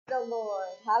the Lord.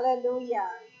 Hallelujah.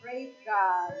 Praise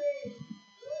God.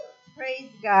 Praise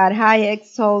God. I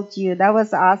exalt you. That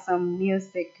was awesome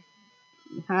music.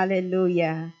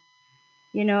 Hallelujah.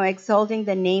 Exalting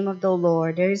the name of the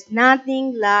Lord. There's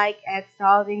nothing like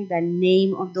exalting the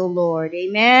name of the Lord.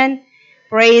 Amen.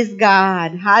 Praise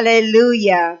God.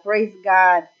 Hallelujah. Praise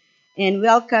God. And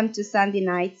welcome to Sunday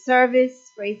night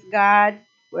service. Praise God.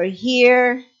 We're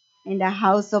here in the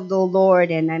house of the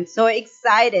Lord, and I'm so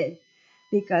excited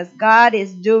because God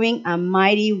is doing a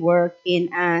mighty work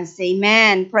in us.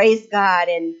 Amen. Praise God.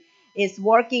 And is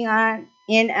working on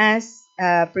in us,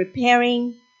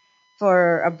 preparing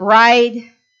for a bride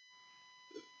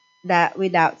that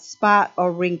without spot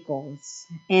or wrinkles.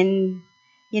 And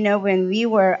when we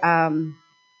were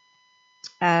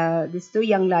these two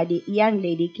young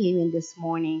lady came in this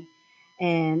morning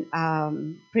and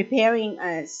preparing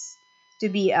us to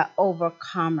be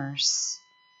overcomers.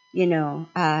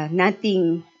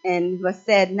 Nothing, and was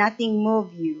said, nothing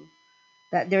move you.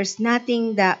 That there's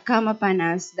nothing that come upon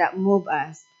us that move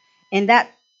us, and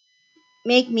that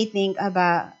make me think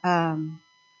about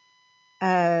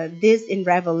this in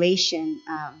Revelation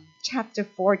chapter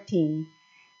 14.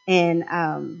 And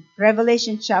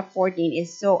Revelation chapter 14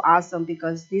 is so awesome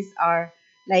because these are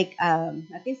like,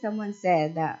 I think someone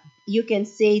said that you can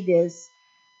say this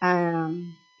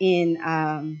in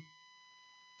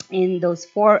those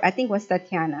four, I think it was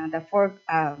Tatiana, the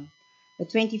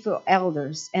 24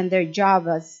 elders, and their job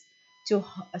was to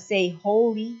say,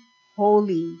 Holy,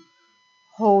 holy,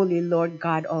 holy Lord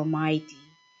God Almighty,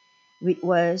 which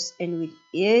was and which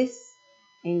is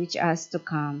and which has to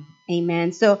come.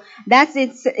 Amen. So that's it.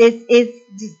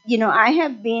 I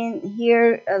have been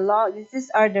here a lot. These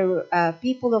are the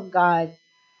people of God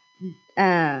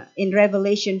in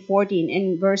Revelation 14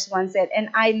 and verse 1 said, and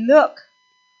I look,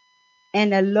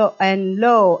 and lo,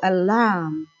 a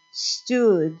lamb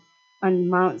stood on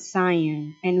Mount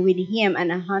Zion, and with him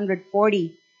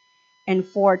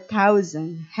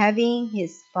 144,000, having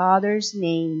his father's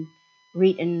name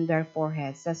written in their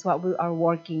foreheads. That's what we are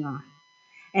working on.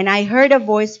 And I heard a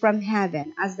voice from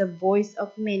heaven, as the voice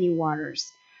of many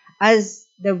waters, as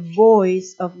the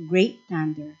voice of great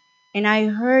thunder. And I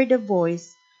heard the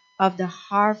voice of the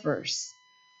harpers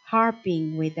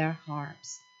harping with their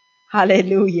harps.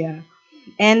 Hallelujah.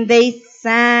 And they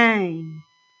sang.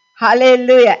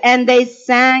 Hallelujah. And they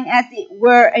sang as it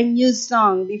were a new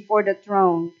song before the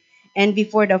throne and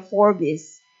before the four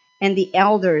beasts and the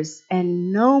elders.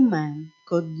 And no man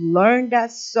could learn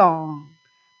that song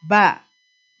but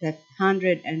the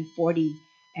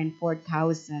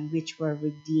 144,000 which were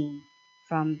redeemed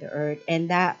from the earth.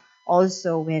 And that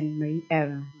also when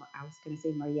I was going to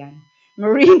say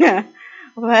Marina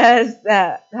was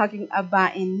talking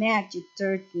about in Matthew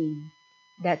 13,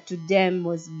 that to them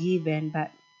was given,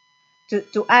 but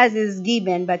to us is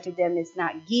given, but to them is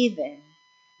not given.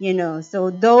 So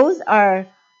those are,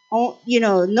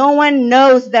 no one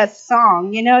knows that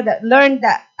song, that learned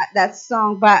that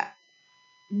song, but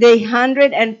the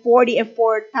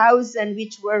 144,000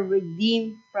 which were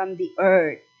redeemed from the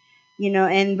earth.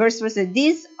 And verse 4 said,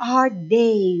 these are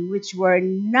they which were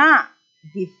not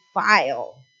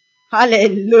defiled.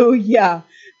 Hallelujah.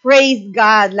 Praise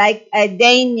God. Like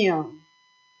Daniel,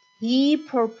 he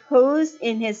proposed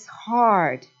in his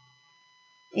heart,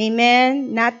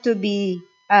 amen, not to be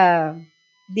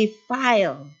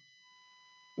defiled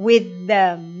with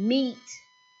the meat,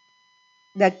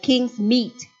 the king's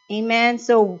meat. Amen.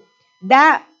 So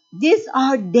that these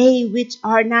are they which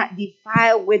are not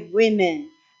defiled with women,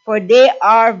 for they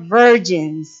are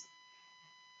virgins.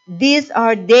 These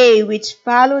are they which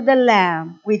follow the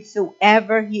Lamb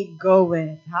whithersoever he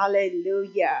goeth.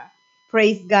 Hallelujah.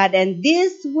 Praise God. And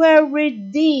these were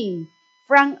redeemed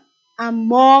from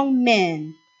among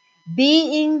men,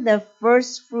 being the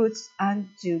first fruits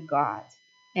unto God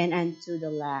and unto the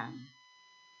Lamb.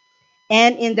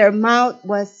 And in their mouth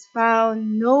was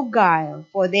found no guile,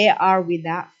 for they are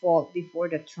without fault before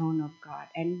the throne of God.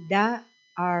 And that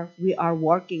we are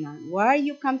working on. Why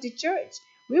you come to church?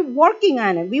 We're working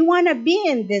on it. We want to be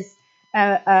in this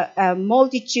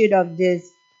multitude of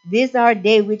this. These are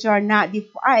they which are not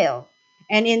defiled.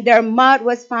 And in their mouth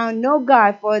was found no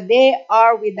guile, for they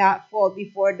are without fault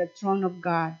before the throne of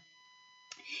God.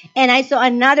 And I saw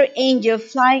another angel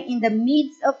flying in the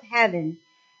midst of heaven,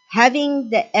 having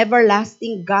the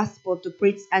everlasting gospel to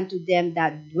preach unto them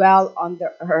that dwell on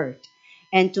the earth,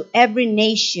 and to every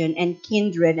nation and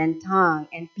kindred and tongue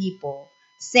and people,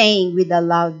 saying with a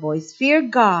loud voice, fear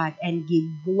God and give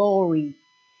glory.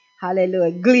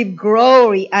 Hallelujah. Give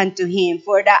glory unto him,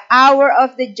 for the hour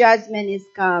of the judgment is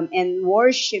come, and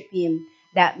worship him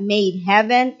that made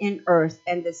heaven and earth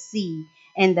and the sea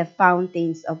and the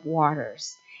fountains of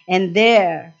waters. And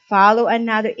there follow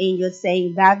another angel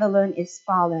saying, Babylon is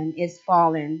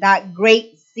fallen, that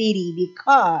great city,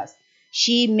 because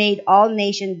she made all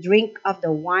nations drink of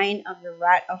the wine of the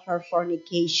wrath of her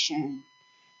fornication.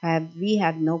 We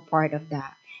have no part of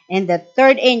that. And the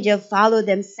third angel followed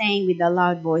them, saying with a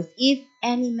loud voice, If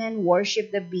any man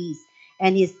worship the beast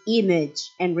and his image,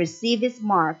 and receive his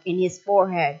mark in his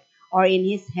forehead or in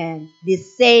his hand, the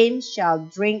same shall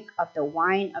drink of the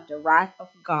wine of the wrath of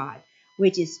God,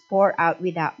 which is poured out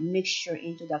without mixture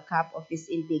into the cup of his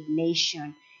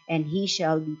indignation, and he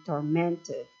shall be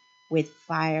tormented with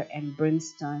fire and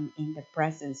brimstone in the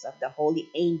presence of the holy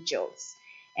angels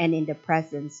and in the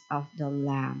presence of the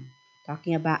Lamb.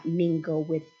 Talking about mingle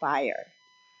with fire.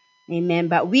 Amen.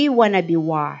 But we want to be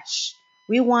washed.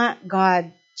 We want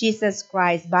God, Jesus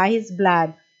Christ, by his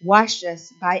blood, wash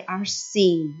us by our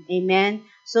sin. Amen.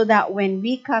 So that when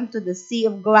we come to the sea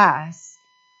of glass,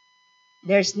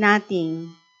 there's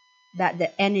nothing that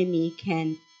the enemy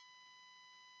can,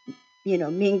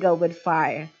 mingle with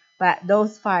fire. But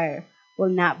those fire will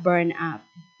not burn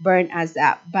us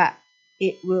up, but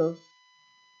it will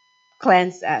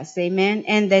cleanse us. Amen.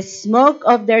 And the smoke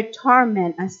of their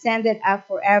torment ascended up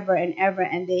forever and ever,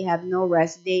 and they have no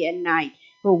rest day and night,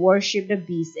 who worship the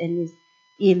beast and his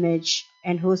image,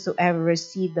 and whosoever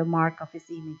receive the mark of his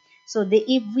image. So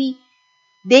if we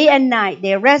day and night,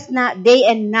 they rest not day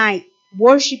and night,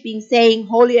 worshiping, saying,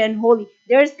 Holy and holy.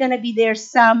 There's gonna be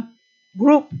some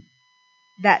group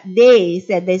that they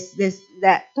said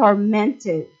that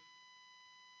tormented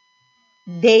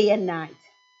day and night.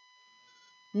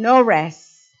 No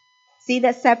rest. See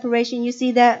that separation? You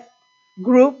see that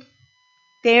group?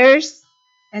 Tares,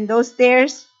 and those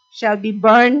tares shall be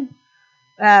burned,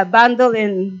 bundled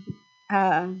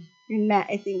I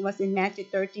think it was in Matthew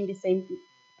 13, the same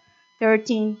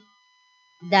 13,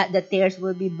 that the tares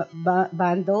will be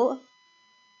bundled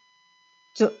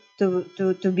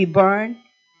to be burned.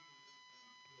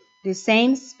 The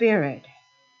same spirit.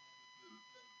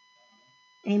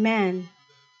 Amen.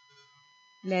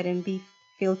 Let him be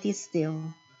filthy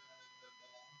still.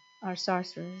 Our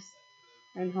sorcerers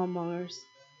and whoremongers.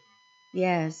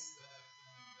 Yes.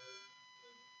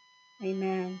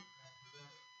 Amen.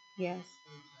 Yes.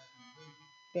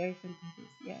 Very fantastic.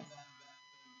 Yes.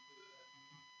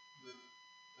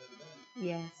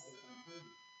 Yes.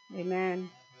 Amen.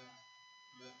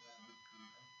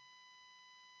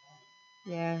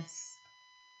 Yes.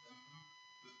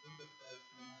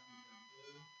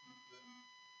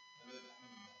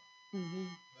 Mm-hmm.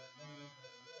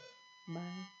 By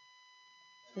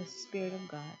the Spirit of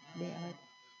God, they are.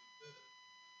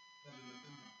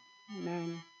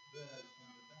 Amen.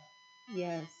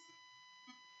 Yes.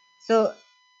 So,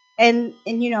 and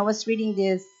I was reading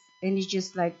this, and it's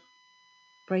just like,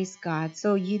 praise God.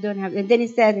 So you don't have, and then it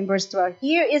said in verse 12,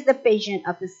 here is the patience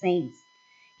of the saints.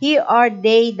 Here are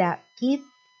they that keep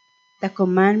the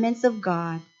commandments of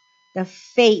God, the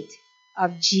faith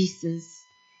of Jesus.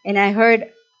 And I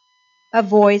heard a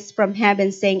voice from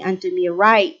heaven saying unto me,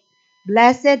 Write,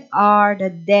 Blessed are the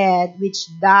dead which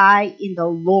die in the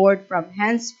Lord from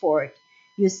henceforth.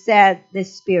 You said the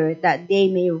Spirit, that they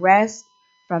may rest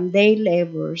from their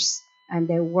labors, and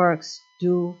their works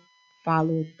do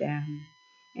follow them.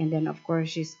 And then, of course,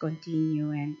 she's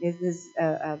continue. And this is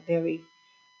a very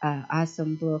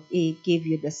awesome book. It gives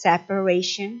you the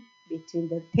separation between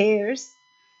the tares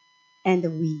and the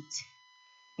wheat.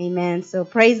 Amen. So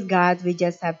praise God. We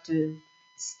just have to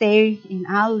stay in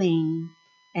our lane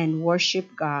and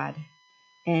worship God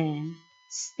and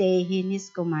stay in his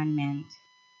commandment.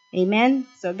 Amen.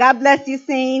 So God bless you,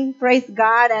 saint. Praise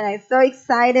God. And I'm so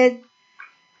excited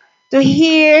to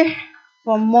hear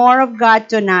for more of God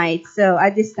tonight. So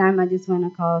at this time, I just want to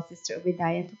call Sister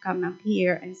Obadiah to come up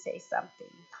here and say something.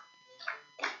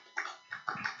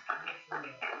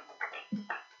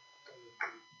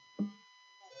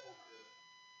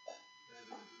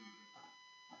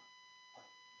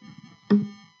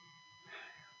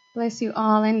 Bless you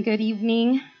all and good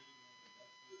evening.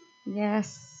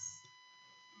 Yes.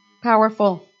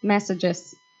 Powerful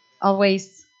messages.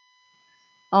 Always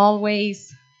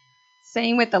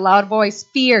saying with a loud voice,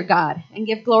 fear God and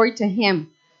give glory to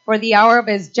him, for the hour of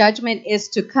his judgment is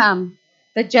to come.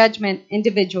 The judgment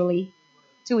individually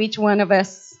to each one of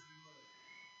us.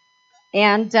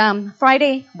 And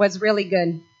Friday was really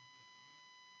good.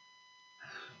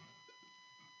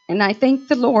 And I thank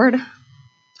the Lord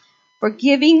for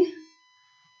giving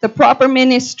the proper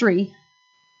ministry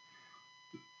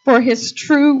for his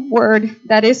true word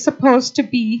that is supposed to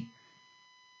be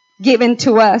given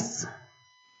to us.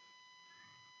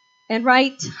 And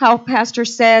right how Pastor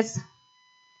says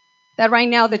that right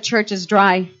now the church is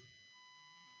dry.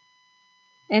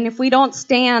 And if we don't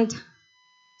stand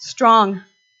strong,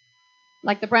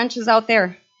 like the branches out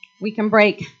there, we can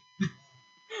break.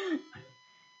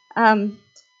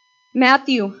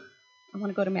 Matthew, I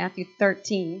want to go to Matthew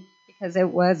 13 because it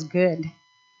was good.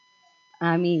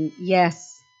 I mean,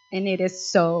 yes, and it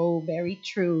is so very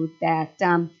true that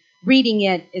reading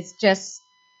it is just,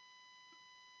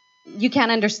 you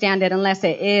can't understand it unless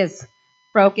it is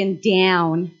broken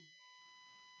down,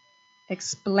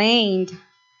 explained.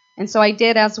 And so I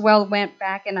did as well, went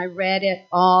back and I read it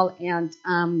all, and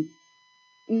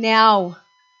now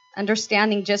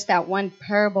understanding just that one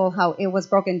parable, how it was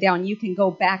broken down, you can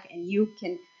go back and you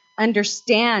can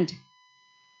understand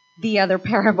the other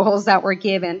parables that were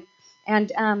given.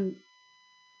 And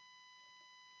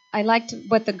I liked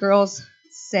what the girls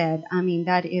said. I mean,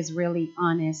 that is really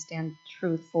honest and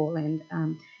truthful, and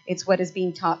it's what is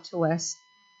being taught to us.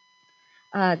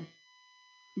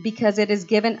 Because it is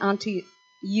given unto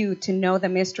you to know the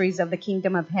mysteries of the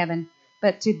kingdom of heaven,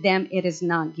 but to them it is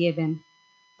not given.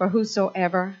 For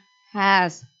whosoever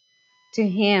has, to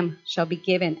him shall be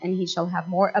given, and he shall have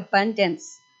more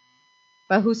abundance.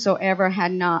 But whosoever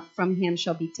had not, from him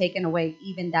shall be taken away,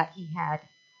 even that he had.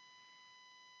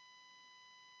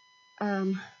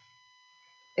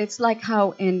 It's like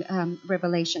how in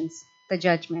Revelations, the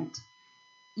judgment,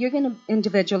 you're going to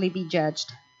individually be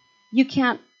judged. You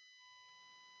can't.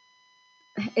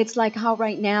 It's like how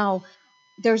right now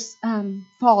there's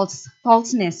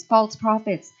falseness, false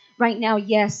prophets. Right now,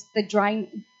 yes, the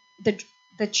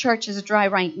church is dry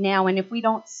right now, and if we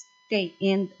don't stay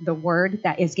in the word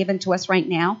that is given to us right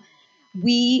now,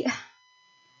 we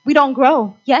don't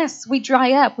grow. Yes, we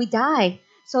dry up, we die.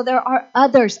 So there are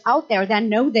others out there that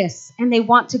know this, and they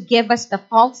want to give us the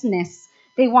falseness.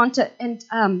 They want to, and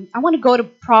I want to go to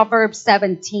Proverbs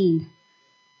 17.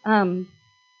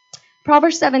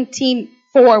 Proverbs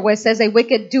 17:4, where it says, "A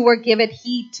wicked doer giveth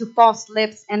heed to false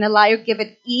lips, and a liar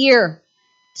giveth ear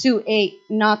to a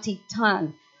naughty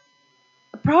tongue."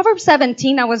 Proverbs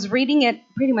 17, I was reading it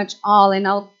pretty much all, and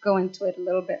I'll go into it a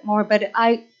little bit more, but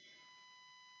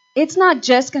it's not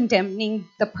just condemning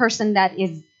the person that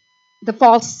is the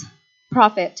false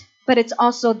prophet, but it's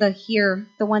also the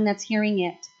one that's hearing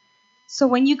it. So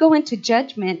when you go into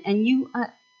judgment and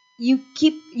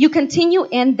you continue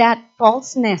in that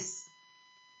falseness,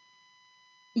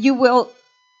 you will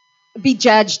be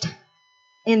judged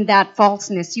in that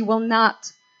falseness. You will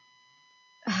not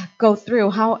go through.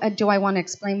 How do I want to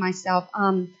explain myself?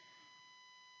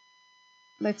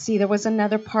 Let's see. There was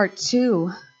another part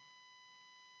too.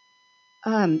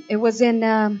 It was in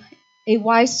a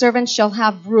wise servant shall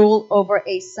have rule over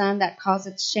a son that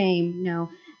causeth shame. No,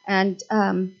 and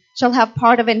shall have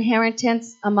part of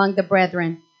inheritance among the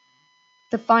brethren.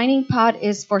 The finding pot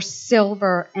is for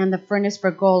silver, and the furnace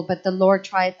for gold, but the Lord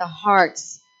trieth the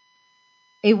hearts.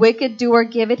 A wicked doer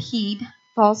giveth heed,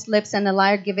 false lips, and a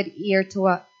liar giveth ear to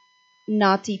a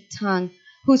naughty tongue.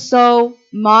 Whoso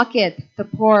mocketh the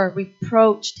poor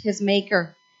reproached his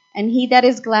maker, and he that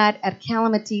is glad at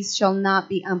calamities shall not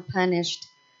be unpunished.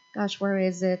 Gosh, where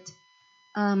is it?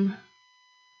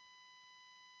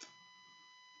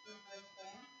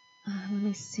 Let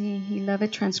me see. He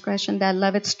loveth transgression, that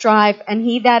loveth strife, and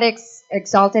he that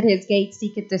exalted his gate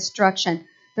seeketh destruction.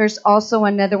 There's also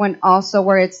another one also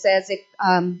where it says if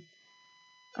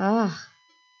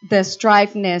the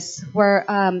strifeness, where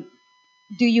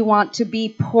do you want to be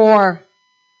poor?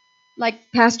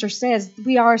 Like Pastor says,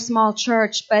 we are a small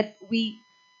church, but we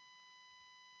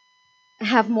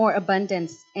have more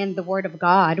abundance in the Word of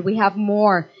God. We have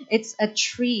more. It's a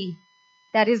tree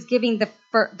that is giving the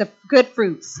good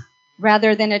fruits,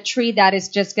 rather than a tree that is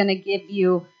just going to give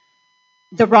you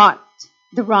the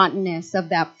rottenness of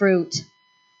that fruit.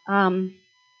 Let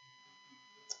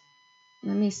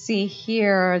me see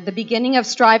here. The beginning of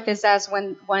strife is as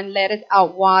when one letteth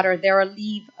out water. There are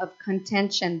leave of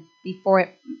contention before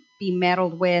it be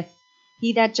meddled with.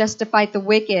 He that justified the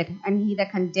wicked and he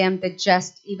that condemned the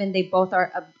just, even they both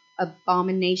are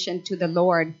abomination to the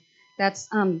Lord. That's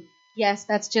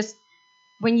that's just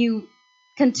when you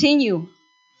continue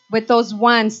with those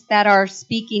ones that are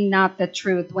speaking not the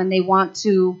truth, when they want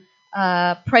to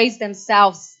praise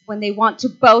themselves, when they want to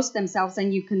boast themselves,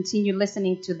 and you continue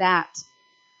listening to that.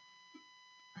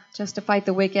 Justified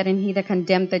the wicked and he that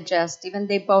condemned the just, even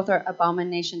they both are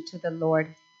abomination to the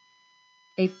Lord.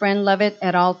 A friend loveth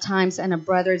at all times, and a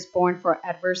brother is born for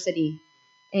adversity.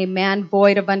 A man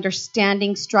void of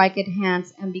understanding striketh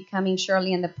hands, and becoming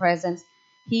surely in the presence.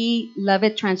 He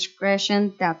loveth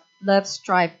transgression, that loves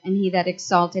strife, and he that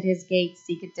exalted his gate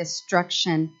seeketh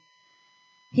destruction.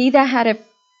 He that had a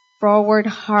froward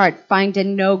heart findeth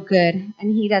no good,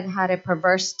 and he that had a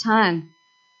perverse tongue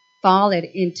falleth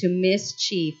into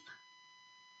mischief.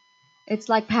 It's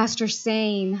like Pastor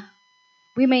saying,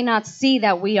 we may not see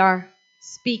that we are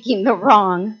speaking the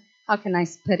wrong. How can I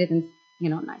put it in,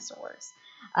 nicer words?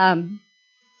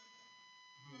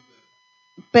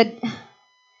 But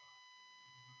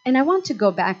I want to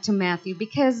go back to Matthew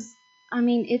because,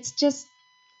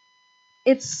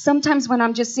 it's sometimes when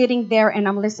I'm just sitting there and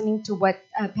I'm listening to what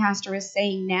Pastor is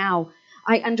saying now,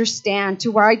 I understand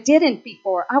to where I didn't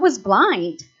before. I was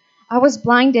blind. I was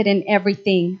blinded in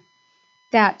everything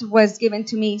that was given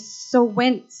to me. So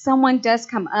when someone does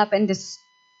come up and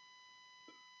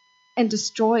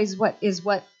destroys what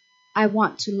I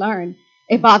want to learn,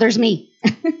 it bothers me.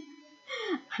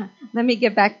 Let me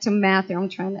get back to Matthew. I'm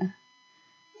trying to.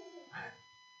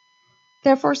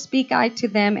 Therefore speak I to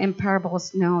them in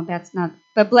parables. No, that's not.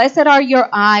 But blessed are your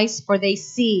eyes, for they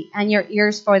see, and your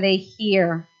ears, for they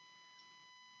hear.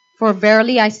 For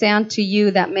verily I say unto you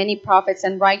that many prophets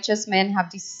and righteous men have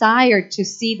desired to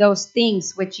see those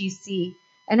things which ye see,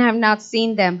 and have not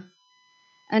seen them,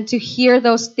 and to hear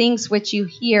those things which you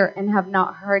hear, and have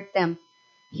not heard them.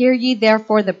 Hear ye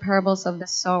therefore the parables of the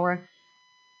sower.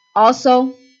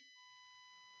 Also,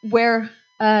 where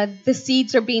the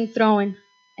seeds are being thrown,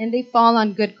 and they fall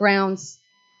on good grounds,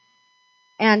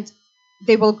 and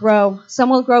they will grow. Some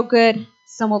will grow good,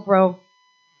 some will grow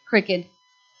crooked.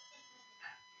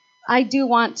 I do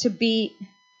want to be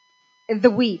the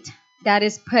wheat that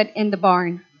is put in the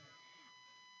barn.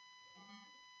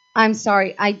 I'm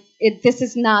sorry, this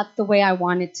is not the way I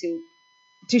wanted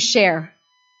to share.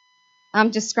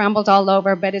 I'm just scrambled all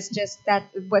over, but it's just that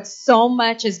what so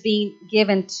much is being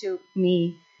given to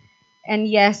me. And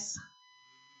yes,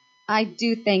 I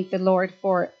do thank the Lord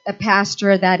for a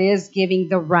pastor that is giving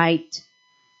the right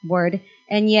word.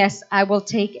 And yes, I will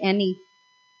take any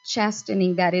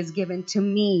chastening that is given to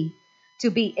me to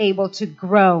be able to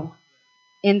grow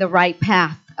in the right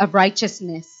path of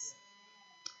righteousness.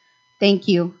 Thank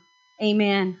you.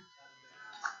 Amen.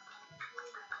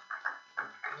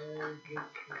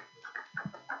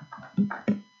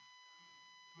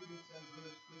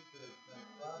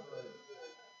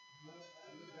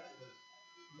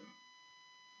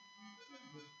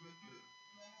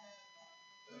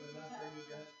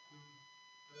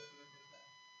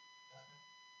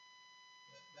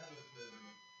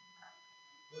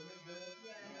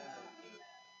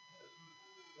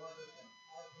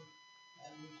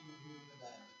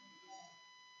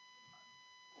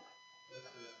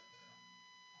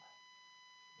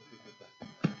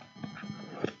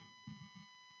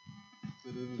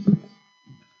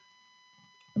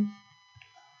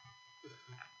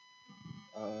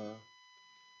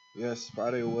 Yes,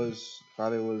 Friday was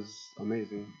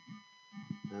amazing,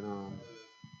 and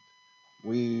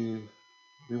we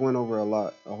went over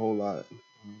a whole lot.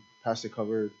 Pastor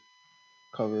covered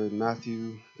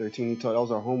Matthew 13. He taught that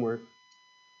was our homework,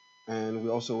 and we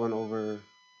also went over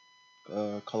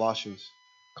Colossians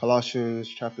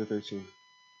chapter 13.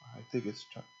 I think it's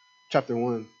chapter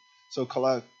 1. So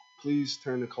please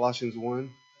turn to Colossians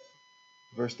 1,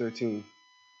 verse 13.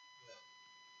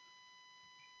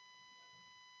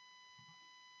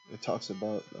 It talks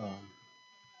about,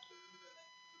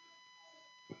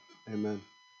 amen.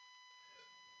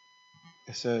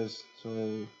 It says,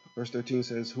 so verse 13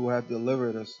 says, who hath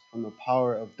delivered us from the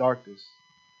power of darkness.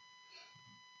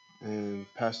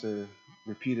 And Pastor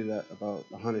repeated that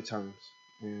about 100 times.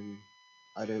 And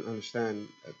I didn't understand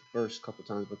at the first couple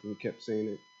times, but then he kept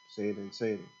saying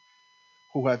it.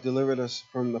 Who hath delivered us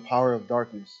from the power of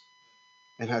darkness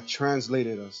and hath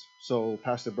translated us. So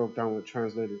Pastor broke down what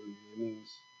translated means. It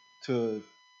means to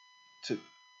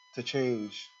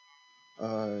change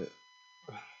from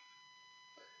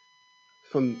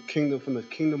the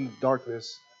kingdom of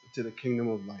darkness to the kingdom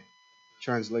of light.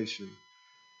 Translation.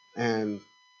 And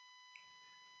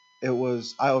it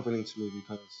was eye-opening to me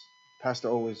because Pastor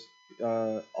always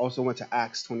also went to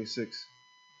Acts 26,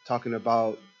 talking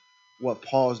about what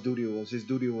Paul's duty was. His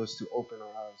duty was to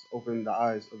open the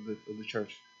eyes of the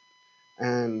church.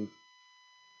 And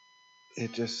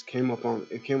it just came out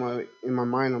in my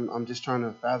mind. I'm just trying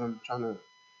to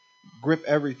grip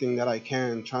everything that I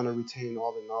can, trying to retain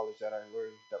all the knowledge that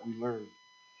we learned.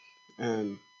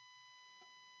 And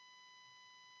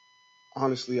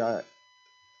honestly, I'm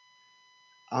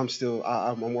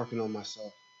working on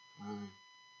myself.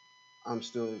 I'm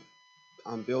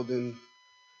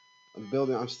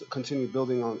continue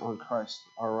building on Christ,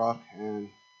 our rock. And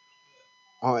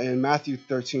in Matthew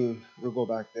 13, we'll go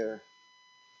back there.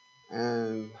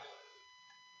 And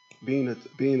being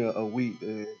a wheat,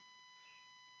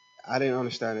 I didn't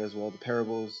understand it as well. The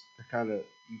parables, you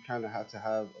kind of had to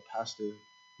have a pastor.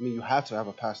 I mean, you had to have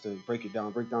a pastor break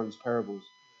down these parables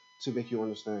to make you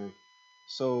understand.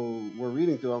 So we're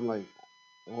reading through. I'm like,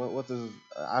 what does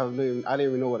I didn't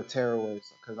even know what a terror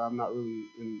was because I'm not really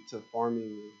into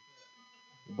farming.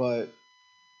 But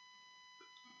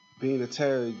being a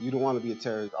terror, you don't want to be a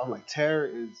terrorist. I'm like, terror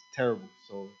is terrible.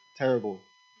 So terrible.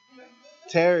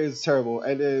 Terror is terrible.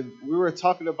 And then we were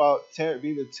talking about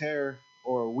being a terror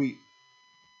or a wheat.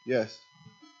 Yes.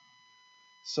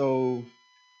 So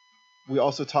we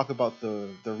also talk about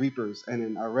the reapers, and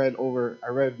then I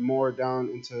read more down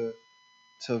into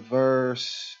to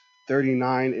verse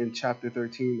 39 in chapter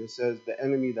 13. It says, "The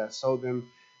enemy that sowed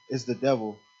them is the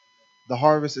devil. The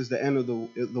harvest is the end of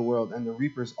the world, and the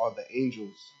reapers are the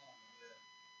angels.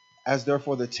 As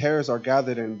therefore the tares are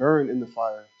gathered and burned in the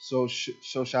fire, so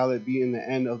shall it be in the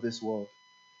end of this world.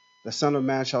 The Son of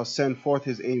Man shall send forth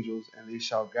his angels, and they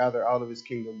shall gather out of his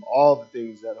kingdom all the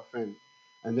things that offend,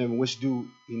 and them which do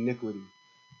iniquity."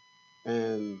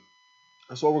 And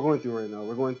that's what we're going through right now.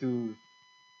 We're going through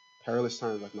perilous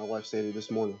times, like my wife stated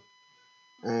this morning.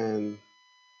 And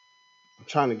I'm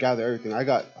trying to gather everything. I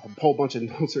got a whole bunch of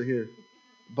notes right here.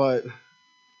 But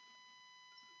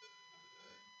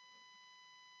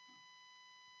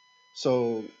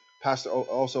so Pastor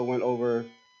also went over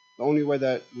the only way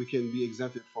that we can be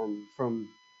exempted from the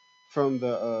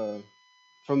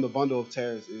bundle of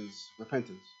tares is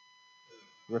repentance.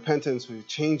 Repentance is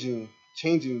changing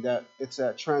that. It's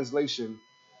that translation,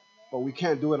 but we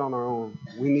can't do it on our own.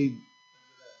 We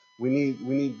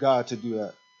need God to do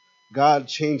that. God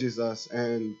changes us,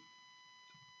 and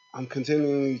I'm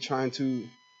continually trying to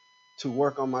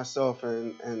work on myself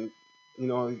and you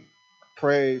know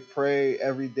pray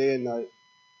every day and night.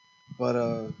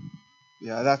 But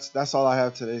yeah, that's all I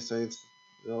have today, saints.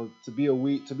 To be a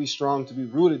wheat, to be strong, to be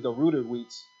rooted, the rooted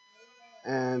wheats,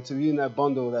 and to be in that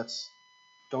bundle that's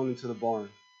thrown into the barn.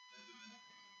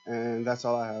 And that's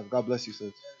all I have. God bless you,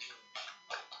 saints.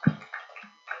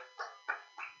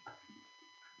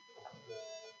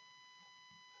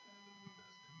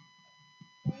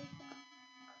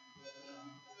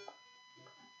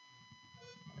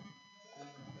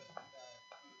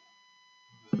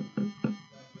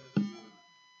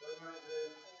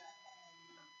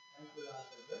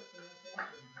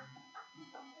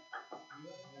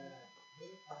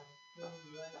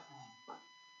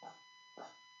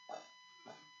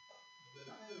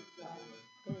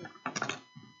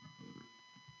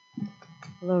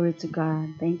 Glory to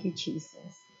God. Thank you,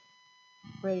 Jesus.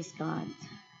 Praise God.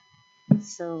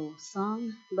 So,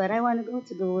 song, but I want to go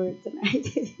to the word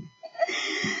tonight.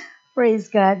 Praise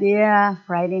God. Yeah,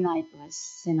 Friday night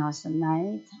was an awesome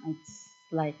night.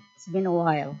 It's been a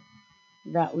while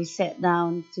that we sat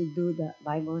down to do the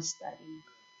Bible study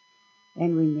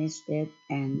and we missed it.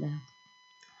 And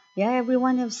yeah,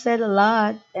 everyone have said a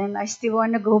lot, and I still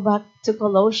want to go back to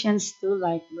Colossians too,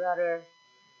 like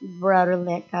Brother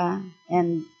Leka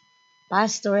and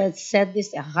Pastor had said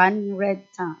this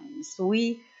 100 times.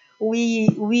 We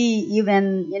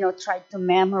even tried to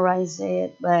memorize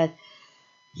it, but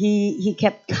he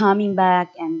kept coming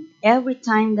back, and every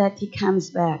time that he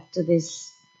comes back to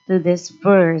this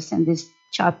verse and this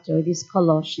chapter, this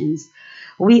Colossians,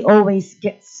 we always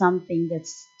get something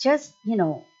that's just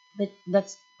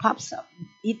that pops up.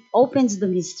 It opens the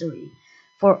mystery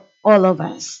for all of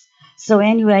us. So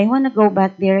anyway, I want to go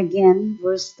back there again,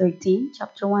 verse 13,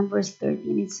 chapter 1, verse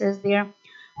 13. It says there,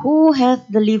 "Who hath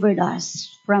delivered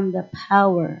us from the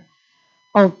power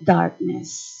of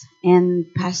darkness?"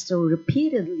 And Pastor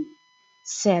repeatedly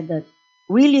said that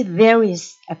really there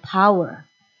is a power.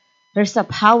 There's a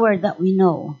power that we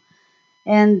know.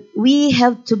 And we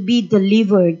have to be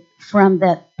delivered from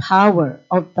that power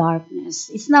of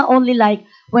darkness. It's not only like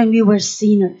when we were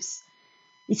sinners.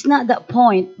 It's not that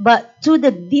point, but to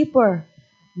the deeper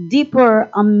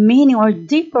meaning, or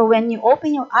deeper when you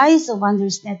open your eyes of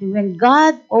understanding. When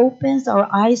God opens our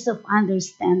eyes of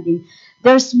understanding,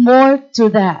 there's more to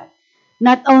that.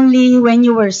 Not only when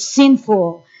you were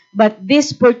sinful, but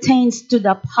this pertains to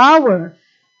the power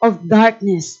of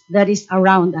darkness that is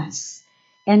around us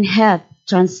and hath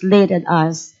translated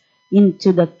us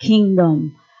into the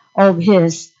kingdom of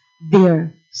his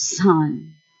dear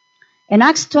Son. In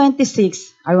Acts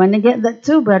 26, I want to get that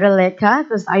too, Brother Leka,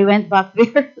 because I went back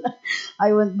there.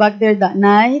 I went back there that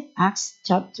night. Acts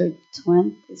chapter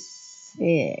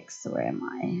 26. Where am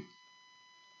I?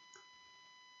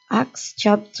 Acts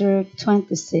chapter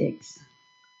 26,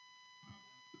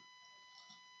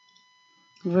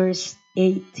 verse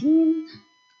 18.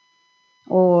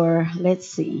 Or let's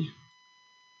see.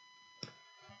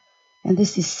 And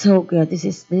this is so good. This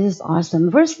is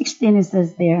awesome. Verse 16 it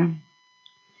says there,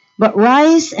 but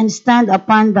rise and stand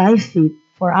upon thy feet,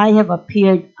 for I have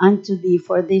appeared unto thee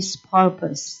for this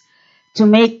purpose, to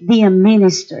make thee a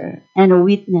minister and a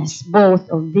witness both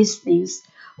of these things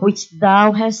which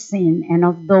thou hast seen, and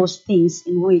of those things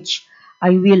in which I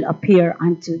will appear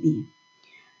unto thee,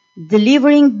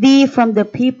 delivering thee from the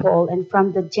people and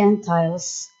from the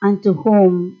Gentiles, unto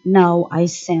whom now I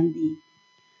send thee.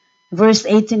 Verse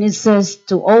 18 it says,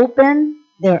 to open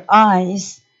their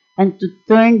eyes and to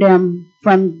turn them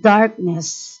from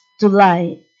darkness to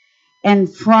light,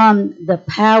 and from the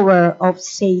power of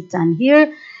Satan.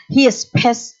 Here he is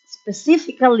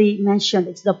specifically mentioned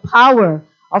it's the power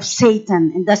of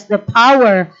Satan, and that's the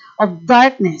power of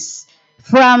darkness.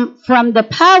 From the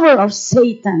power of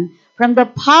Satan, from the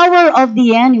power of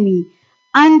the enemy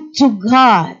unto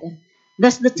God.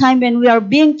 That's the time when we are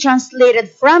being translated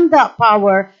from that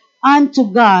power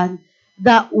unto God,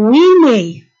 that we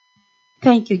may,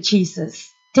 thank you,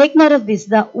 Jesus. Take note of this,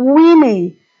 that we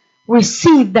may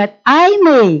receive, that I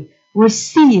may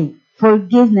receive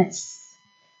forgiveness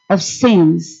of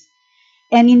sins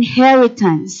and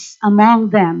inheritance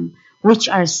among them which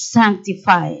are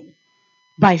sanctified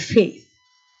by faith.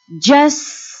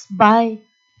 Just by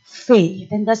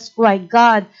faith. And that's why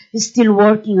God is still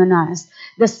working on us.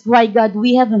 That's why God,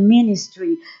 we have a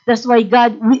ministry. That's why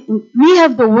God, we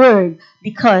have the word,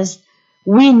 because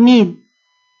we need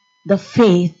the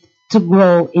faith to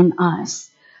grow in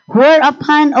us.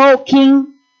 Whereupon, O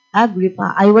King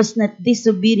Agrippa, I was not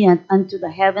disobedient unto the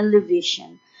heavenly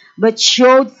vision, but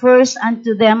showed first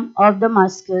unto them of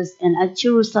Damascus and at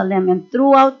Jerusalem and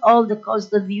throughout all the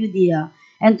coast of Judea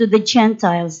and to the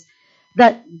Gentiles,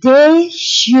 that they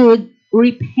should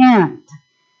repent.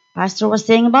 Pastor was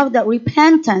saying about that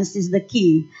repentance is the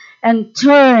key, and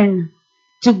turn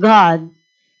to God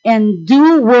and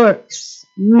do works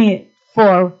meet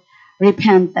for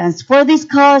repentance. For these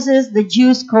causes the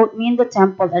Jews caught me in the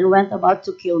temple and went about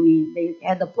to kill me. They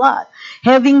had a plot.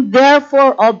 Having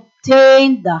therefore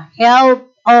obtained the help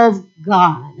of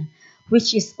God,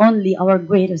 which is only our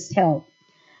greatest help,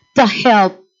 the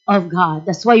help of God.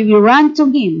 That's why we run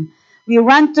to Him. We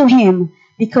run to Him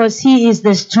because He is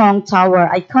the strong tower.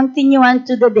 I continue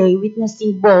unto the day,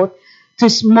 witnessing both to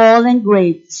small and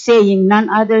great, saying none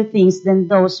other things than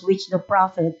those which the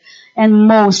prophet and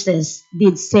Moses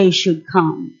did say should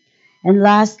come. And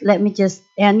last, let me just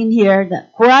end in here,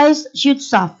 that Christ should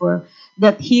suffer,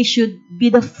 that He should be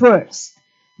the first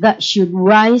that should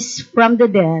rise from the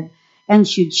dead and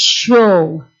should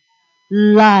show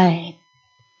light.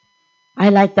 I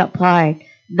like that part,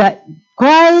 that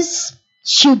Christ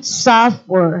should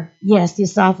suffer. Yes, He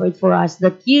suffered for us,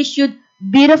 that He should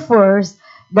be the first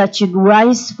that should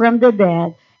rise from the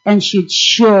dead and should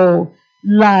show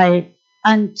light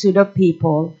unto the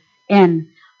people and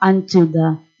unto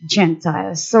the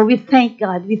Gentiles. So we thank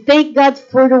God. We thank God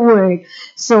for the word.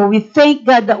 So we thank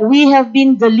God that we have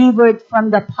been delivered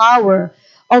from the power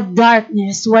of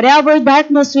darkness. Whatever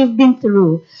darkness we've been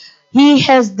through, He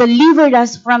has delivered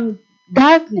us from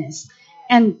darkness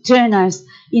and turned us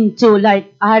into,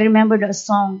 like, I remember the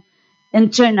song,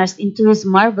 and turn us into His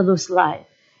marvelous light.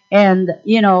 And,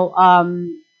 in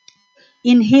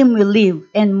Him we live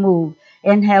and move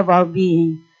and have our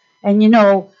being. And,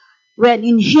 when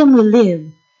in Him we live,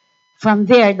 from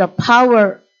there, the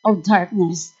power of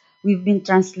darkness, we've been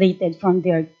translated from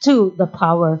there to the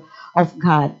power of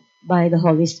God by the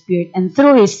Holy Spirit and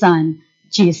through His Son,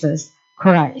 Jesus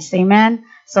Christ. Amen.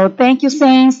 So thank you,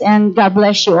 saints, and God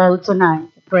bless you all tonight.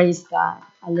 Praise God.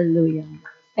 Hallelujah.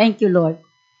 Thank you, Lord.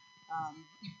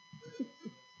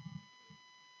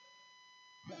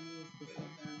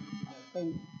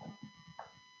 Thank you.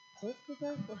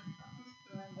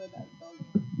 Remember that song.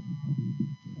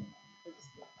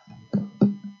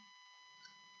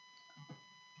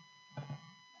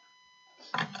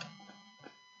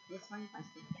 This one,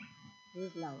 Pastor. This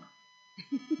is loud.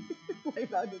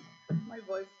 My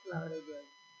voice is loud again.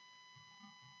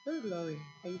 Oh, glory.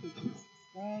 Thank you, Jesus.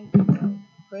 Thank you, Lord.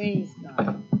 Praise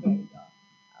God. There you go.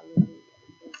 Hallelujah.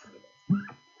 Praise God.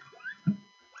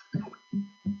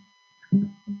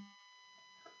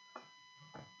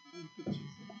 Thank you, Jesus.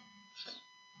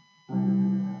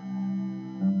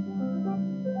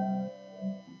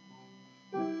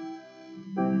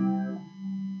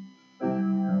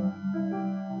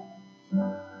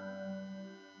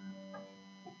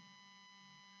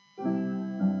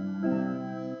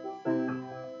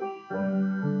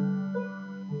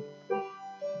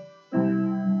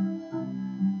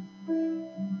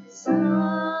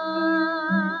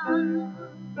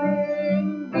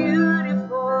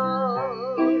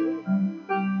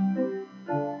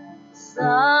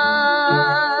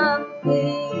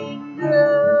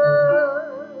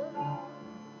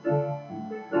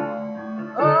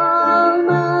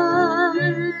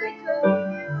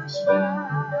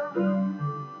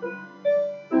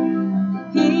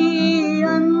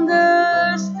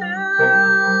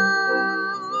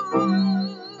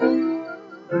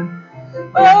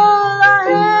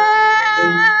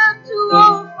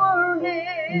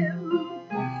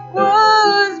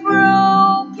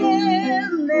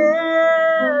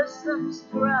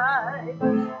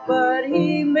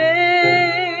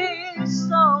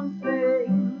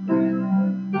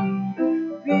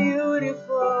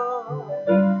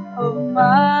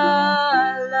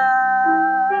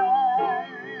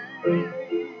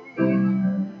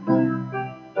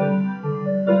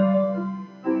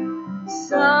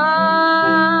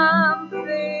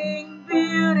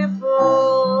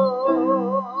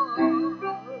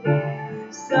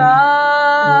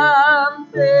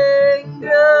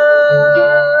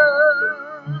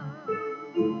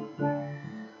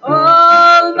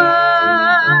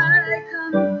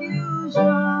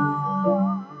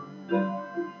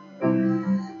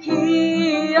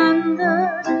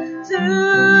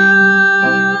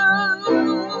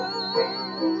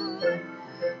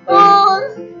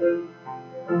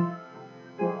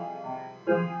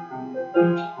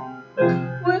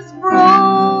 with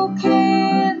brokenness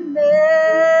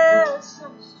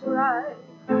and strife,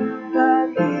 but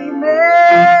He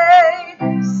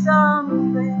made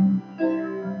something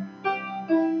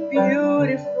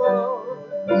beautiful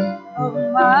of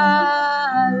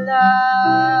my life.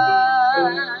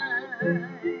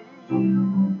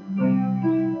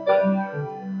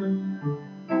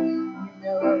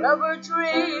 There were rubber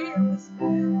trees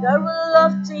that were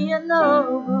lofty and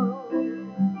noble.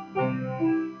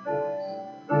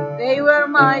 They were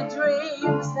my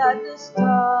dreams at the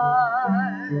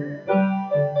start,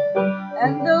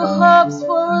 and the hopes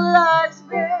for life's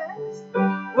best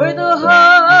were the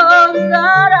hopes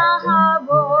that I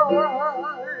harbored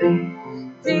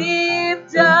deep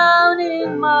down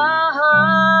in my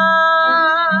heart.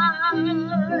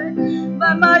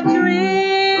 But my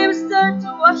dreams turned to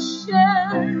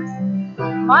ashes,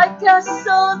 my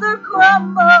castles are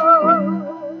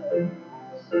crumbled,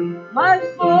 my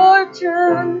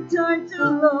fortune turned to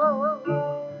loss.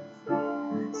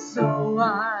 So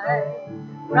I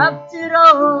wrapped it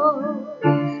all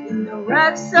in the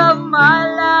rags of my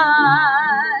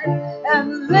life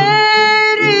and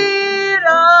laid it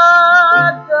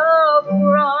at the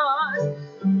cross.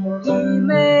 He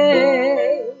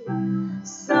made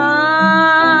something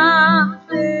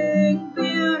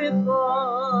beautiful,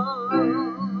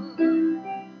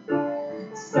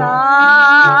 something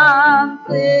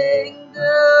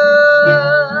good.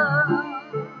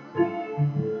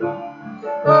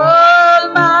 All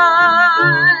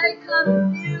my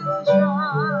confusion,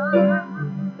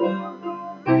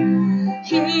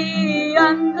 He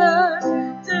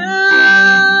understood.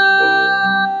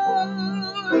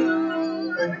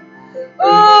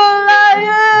 All I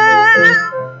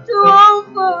had to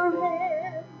offer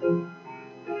Him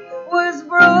was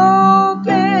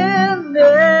brokenness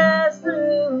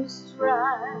and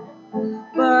strife,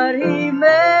 but He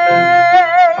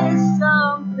made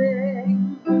something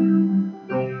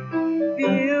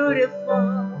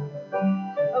beautiful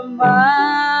of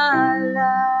my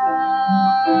life.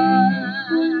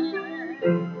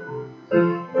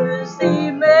 Yes,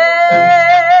 He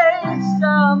made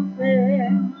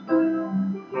something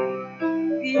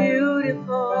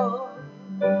beautiful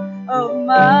of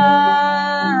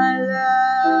my life.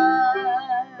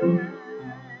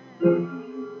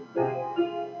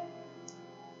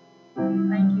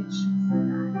 Thank you,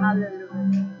 Jesus.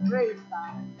 Hallelujah. Praise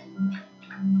God.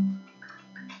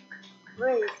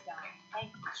 Praise God.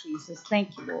 Thank you, Jesus. Thank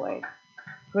you, Lord.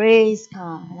 Praise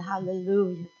God.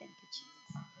 Hallelujah. Thank you, Jesus.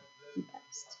 Be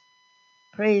blessed.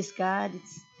 Praise God.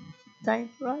 It's time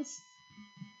for us.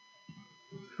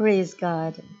 Praise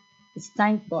God. It's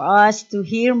time for us to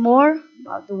hear more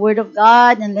about the Word of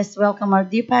God. And let's welcome our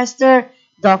dear pastor,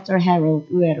 Dr. Harold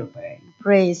Wedderburn.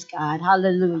 Praise God.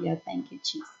 Hallelujah. Thank you,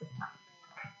 Jesus.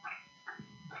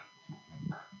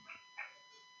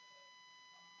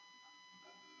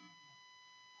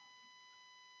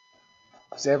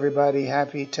 Is everybody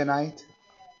happy tonight?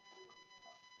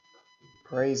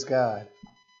 Praise God.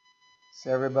 Is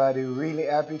everybody really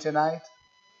happy tonight?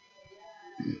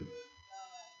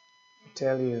 I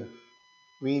tell you,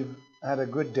 we've had a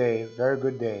good day, very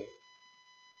good day.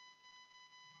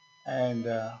 And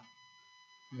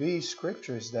these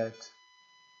scriptures that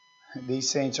these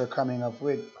saints are coming up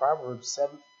with, Proverbs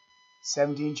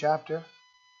 17 chapter.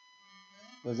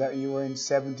 Was that you were in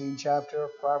 17 chapter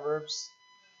of Proverbs?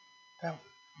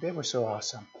 They were so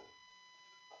awesome.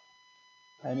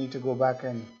 I need to go back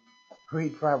and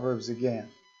read Proverbs again.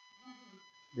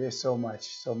 There's so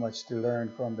much to learn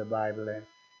from the Bible.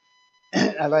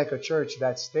 And I like a church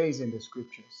that stays in the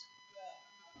scriptures.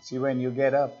 See, when you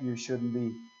get up, you shouldn't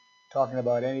be talking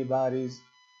about anybody's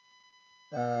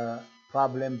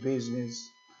problem,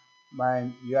 business.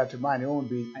 You have to mind your own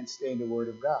business and stay in the Word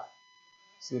of God.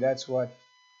 See, that's what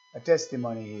a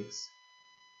testimony is.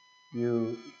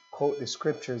 You quote the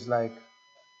scriptures like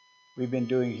we've been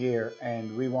doing here,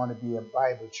 and we want to be a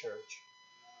Bible church.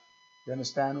 You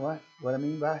understand what I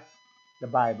mean by the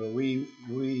Bible? We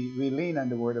lean on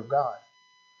the Word of God,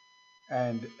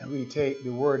 and we take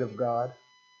the Word of God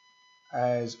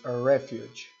as a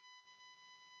refuge.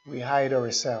 We hide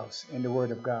ourselves in the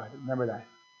Word of God. Remember that.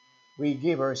 We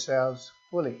give ourselves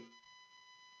fully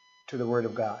to the Word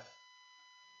of God.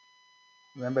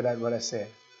 Remember that what I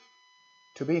said.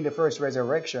 To be in the first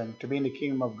resurrection, to be in the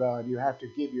kingdom of God, you have to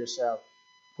give yourself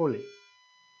fully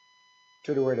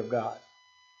to the Word of God.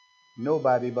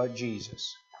 Nobody but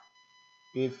Jesus.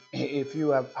 If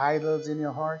you have idols in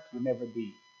your heart, you'll never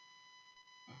be.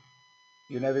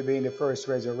 You'll never be in the first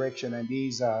resurrection. And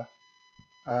these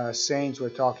saints were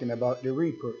talking about the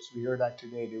reapers. We heard that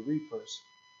today, the reapers.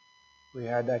 We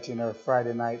had that in our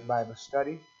Friday night Bible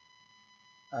study.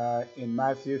 In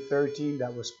Matthew 13,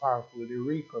 that was powerful, the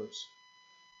reapers.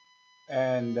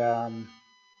 And,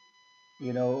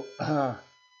 you know,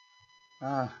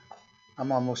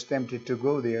 I'm almost tempted to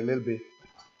go there a little bit.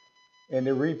 And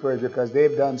the reapers, because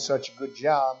they've done such a good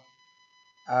job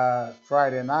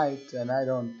Friday night, and I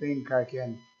don't think I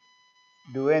can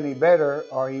do any better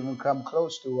or even come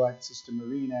close to what Sister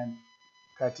Marina and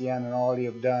Katiana and all you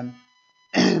have done.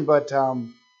 But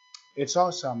it's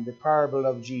awesome, the parable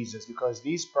of Jesus, because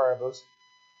these parables,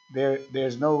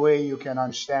 there's no way you can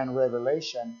understand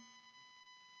Revelation,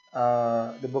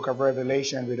 the book of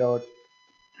Revelation, without,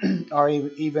 or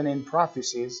even in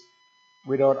prophecies,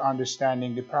 without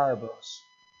understanding the parables.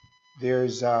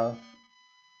 There's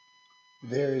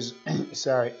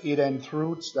hidden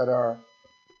truths that are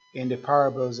in the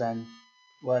parables, and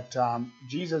what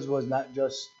Jesus was not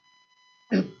just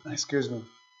excuse me,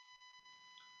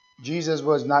 Jesus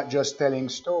was not just telling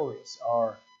stories,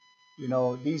 or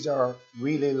these are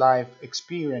really life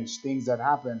experience, things that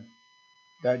happen,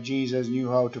 that Jesus knew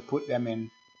how to put them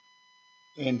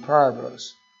in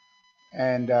parables,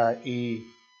 and he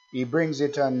brings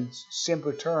it on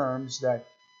simple terms that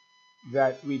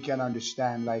we can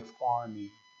understand, like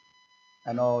farming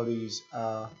and all these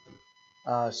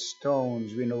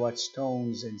stones. We know what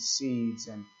stones and seeds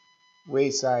and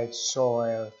wayside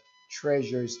soil,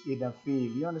 treasures in a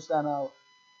field. You understand how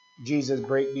Jesus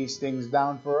break these things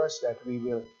down for us, that we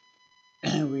will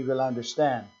we will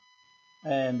understand.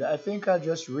 And I think I'll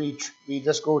just we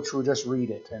just go through, just read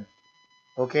it. And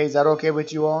okay, is that okay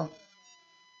with you all?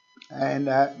 And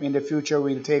in the future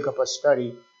we'll take up a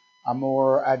study, a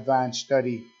more advanced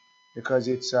study, because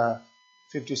it's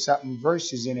 50-something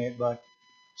verses in it. But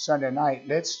Sunday night,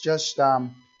 let's just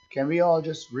can we all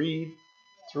just read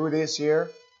through this here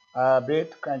a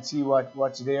bit and see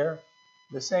what's there.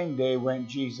 The same day went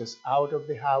Jesus out of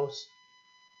the house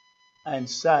and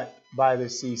sat by the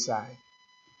seaside.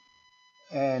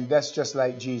 And that's just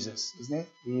like Jesus, isn't it?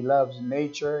 He loves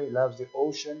nature. He loves the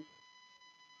ocean.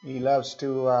 He loves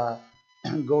to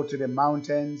go to the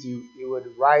mountains. He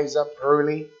would rise up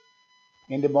early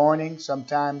in the morning,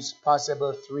 sometimes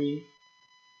possible 3,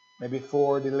 maybe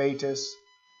 4 the latest,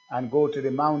 and go to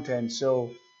the mountain.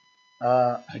 So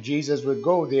Jesus would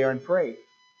go there and pray.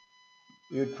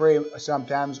 He would pray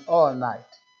sometimes all night.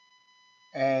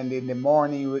 And in the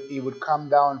morning, he would come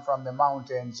down from the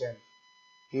mountains and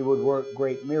he would work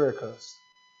great miracles.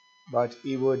 But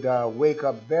he would wake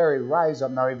up rise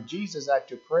up. Now, if Jesus had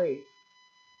to pray,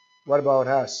 what about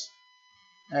us?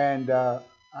 And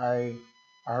I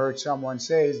heard someone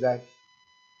say that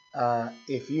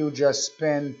if you just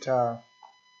spend a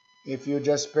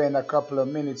couple of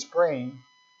minutes praying,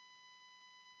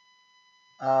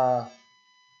 how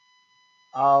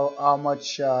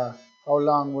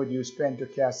long would you spend to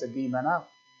cast a demon out?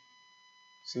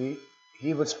 See,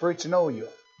 evil spirits know you.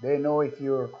 They know if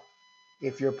you're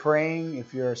praying,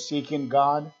 if you're seeking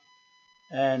God,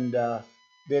 and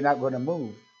they're not going to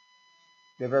move.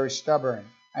 They're very stubborn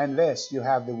unless you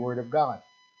have the Word of God,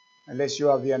 unless you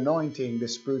have the anointing, the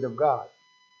Spirit of God.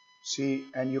 See,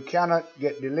 and you cannot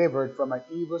get delivered from an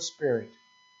evil spirit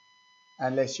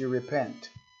unless you repent.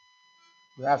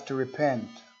 You have to repent,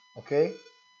 okay?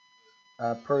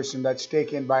 A person that's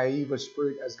taken by an evil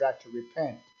spirit has got to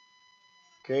repent.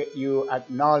 Okay, you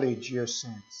acknowledge your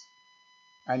sins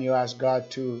and you ask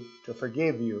God to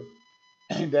forgive you.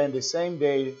 And then the same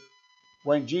day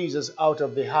went Jesus out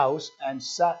of the house and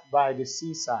sat by the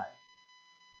seaside.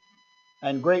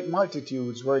 And great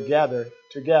multitudes were gathered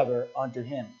together unto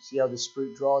him. See how the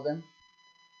Spirit draw them?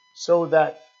 So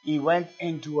that he went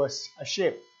into a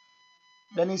ship.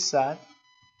 Then he sat,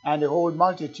 and the whole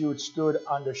multitude stood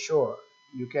on the shore.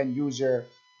 You can use your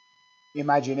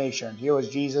imagination. Here was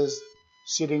Jesus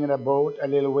sitting in a boat a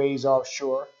little ways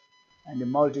offshore, and the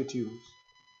multitudes.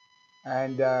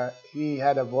 And he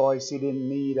had a voice. He didn't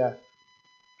need a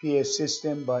PA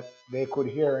system, but they could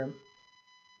hear him.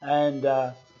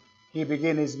 And he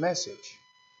began his message.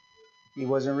 He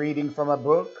wasn't reading from a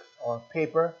book or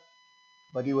paper,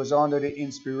 but he was under the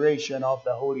inspiration of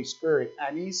the Holy Spirit.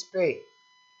 And he spake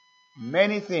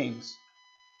many things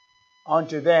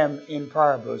unto them in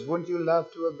parables. Wouldn't you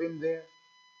love to have been there?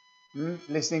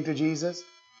 Listening to Jesus?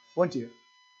 Wouldn't you?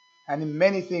 And in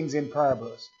many things in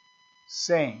parables,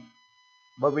 saying.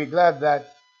 But we're glad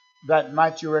that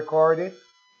Matthew recorded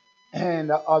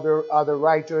and other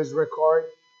writers record.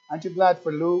 Aren't you glad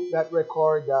for Luke that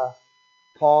record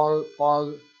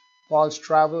Paul's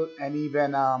travel, and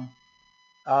even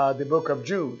the book of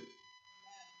Jude?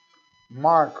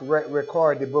 Mark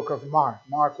record the book of Mark.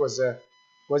 Mark was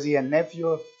he a nephew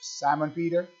of Simon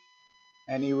Peter?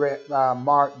 and he read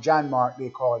John Mark, they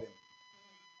called him.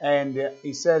 And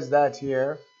he says that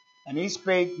here, and he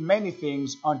spake many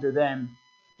things unto them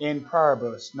in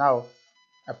parables. Now,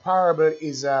 a parable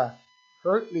is a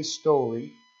earthly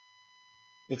story.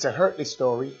 It's a earthly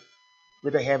story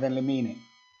with a heavenly meaning.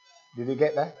 Did you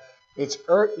get that? It's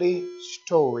earthly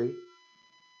story,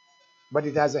 but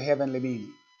it has a heavenly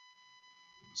meaning.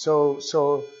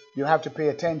 So you have to pay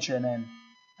attention,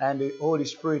 and the Holy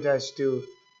Spirit has to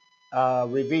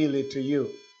reveal it to you.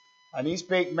 And he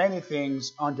spake many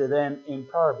things unto them in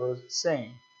parables,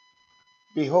 saying,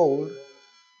 Behold,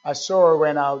 a sower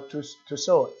went out to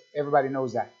sow. Everybody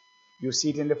knows that. You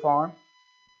see it in the farm.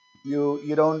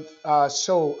 You don't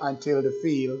sow until the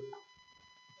field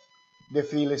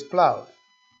is plowed.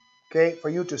 Okay, for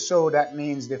you to sow, that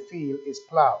means the field is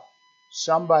plowed.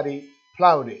 Somebody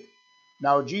plowed it.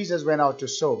 Now Jesus went out to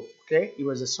sow. Okay, he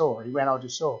was a sower. He went out to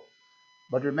sow.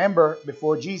 But remember,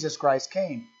 before Jesus Christ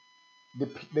came,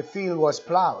 the field was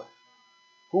plowed.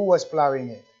 Who was plowing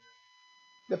it?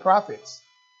 The prophets.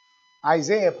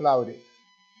 Isaiah plowed it.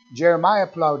 Jeremiah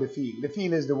plowed the field. The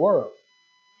field is the world.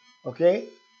 Okay?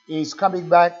 He's coming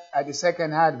back at the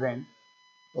second advent.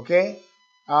 Okay?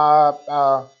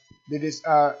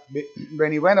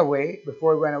 When he went away,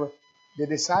 before he went away, the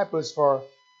disciples, for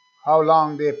how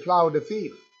long they plowed the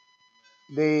field.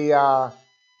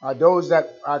 Those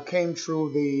that came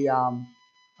through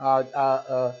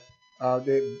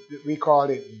we call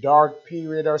it dark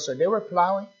period or so, they were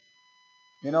plowing.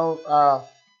 You know,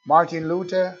 Martin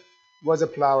Luther was a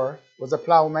plower, was a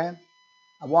plowman,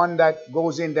 one that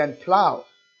goes in and plow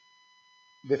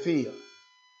the field.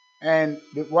 And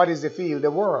what is the field?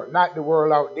 The world. Not the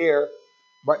world out there,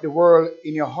 but the world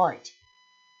in your heart.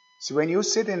 So when you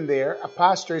sit in there, a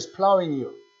pastor is plowing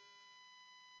you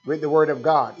with the word of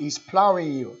God. He's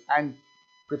plowing you and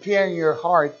preparing your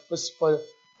heart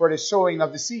for the sowing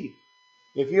of the seed.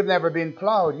 If you've never been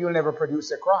plowed, you'll never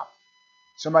produce a crop.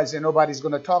 Somebody say, nobody's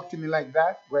going to talk to me like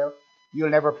that. Well, you'll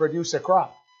never produce a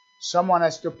crop. Someone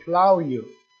has to plow you.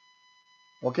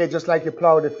 Okay, just like you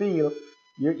plow the field,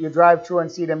 you drive through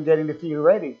and see them getting the field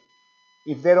ready.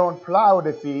 If they don't plow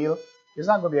the field, there's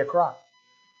not going to be a crop.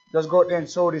 Just go out there and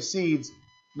sow the seeds,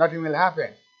 nothing will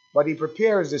happen. But he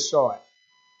prepares the soil.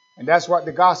 And that's what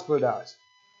the gospel does.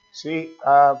 See,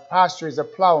 pastor is a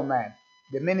plowman.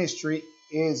 The ministry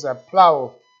is a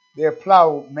plow. They're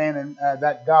plowmen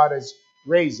that God has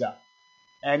raised up.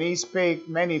 And he spake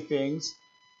many things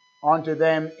unto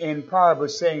them in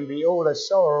parables, saying, Behold, a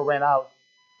sower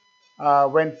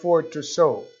went forth to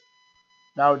sow.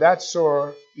 Now that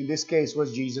sower in this case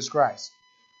was Jesus Christ.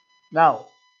 Now,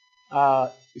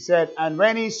 he said, and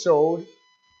when he sowed,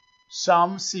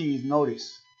 some seed,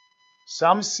 notice,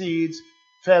 some seeds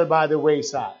fell by the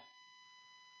wayside.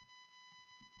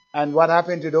 And what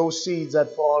happened to those seeds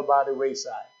that fall by the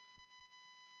wayside?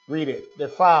 Read it. The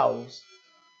fowls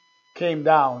came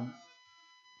down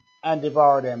and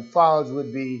devoured them. Fowls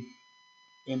would be,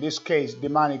 in this case,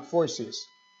 demonic forces.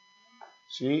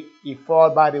 See, if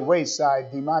fall by the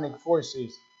wayside, demonic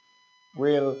forces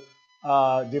will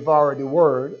devour the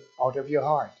word out of your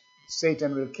heart.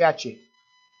 Satan will catch it.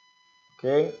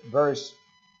 Okay, verse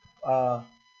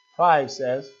 5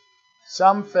 says,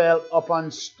 some fell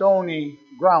upon stony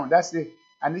ground. This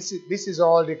is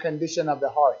all the condition of the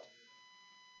heart.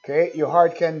 Okay, your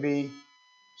heart can be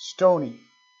stony.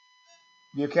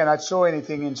 You cannot sow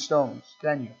anything in stones,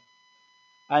 can you?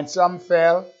 And some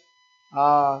fell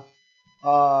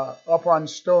upon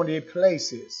stony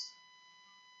places,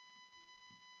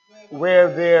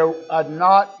 where there had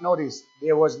not, notice,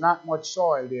 there was not much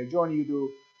soil there. John,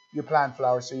 you plant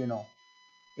flowers, so you know.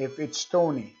 If it's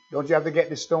stony, don't you have to get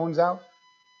the stones out?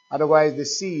 Otherwise, the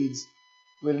seeds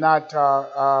will not,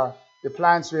 the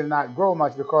plants will not grow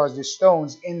much, because the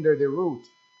stones hinder the root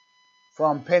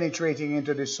from penetrating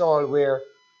into the soil where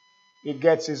it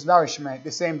gets its nourishment.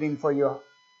 The same thing for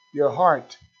your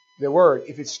heart, the word,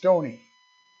 if it's stony.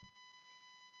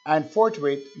 And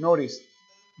forthwith, notice,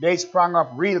 they sprung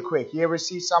up real quick. You ever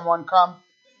see someone come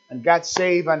and got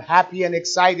saved and happy and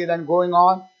excited and going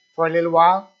on for a little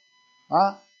while?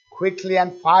 Huh? Quickly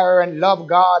and fire and love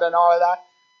God and all that.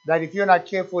 That if you're not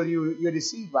careful, you're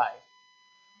deceived by it.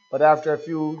 But after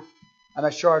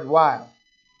a short while,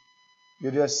 you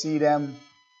just see them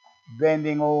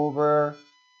bending over,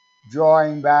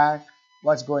 drawing back.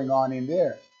 What's going on in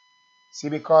there? See,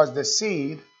 because the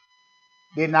seed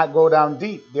did not go down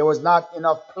deep. There was not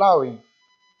enough plowing.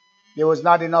 There was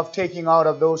not enough taking out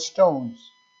of those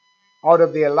stones out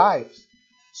of their lives.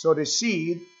 So the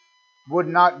seed would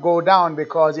not go down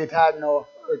because it had no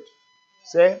earth.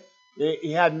 See?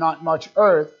 It had not much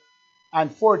earth,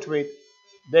 and forthwith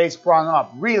they sprung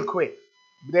up real quick.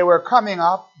 They were coming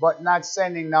up, but not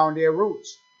sending down their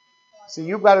roots. See,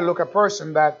 you've got to look at a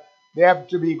person that they have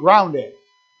to be grounded.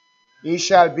 He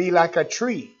shall be like a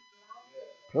tree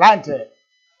planted.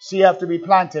 So you have to be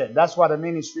planted. That's what a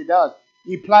ministry does.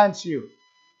 He plants you.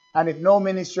 And if no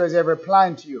ministry has ever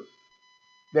planted you,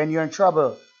 then you're in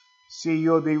trouble. See,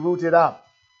 you'll be rooted up.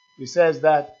 He says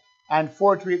that, and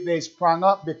forthwith they sprung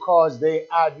up because they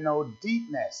had no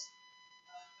deepness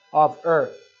of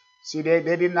earth. See, they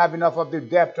didn't have enough of the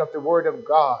depth of the Word of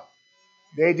God.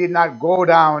 They did not go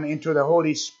down into the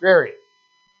Holy Spirit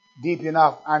deep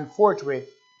enough, and forthwith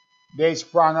they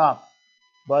sprung up.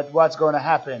 But what's going to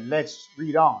happen? Let's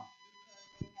read on.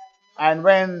 And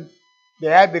when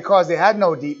because they had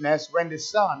no deepness, when the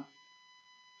sun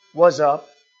was up,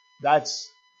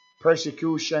 that's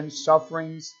persecution,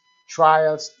 sufferings,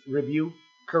 trials, rebuke,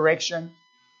 correction.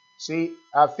 See,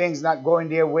 things not going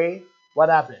their way, what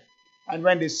happened? And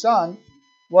when the sun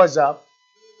was up,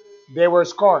 they were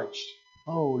scorched.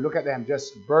 Oh, look at them,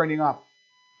 just burning up.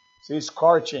 See,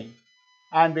 scorching.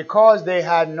 And because they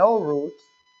had no root,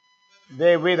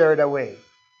 they withered away.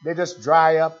 They just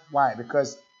dry up. Why?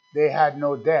 Because they had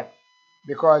no depth.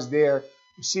 Because they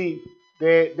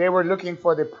were looking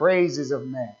for the praises of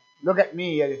men. Look at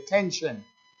me, attention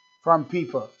from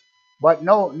people. But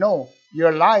no,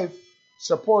 your life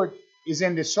support is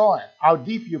in the soil. How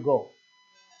deep you go.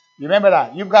 Remember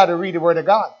that. You've got to read the Word of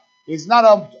God. It's not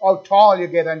how tall you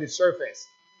get on the surface.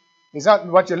 It's not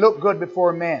what you look good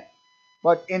before men.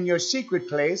 But in your secret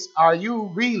place, are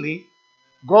you really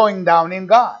going down in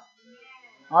God?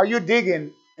 Are you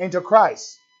digging into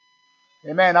Christ?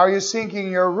 Amen. Are you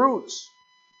sinking your roots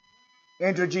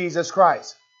into Jesus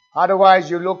Christ?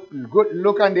 Otherwise, you look good.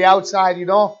 Look on the outside,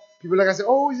 People look and say,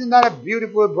 "Oh, isn't that a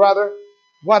beautiful brother?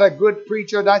 What a good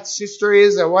preacher that sister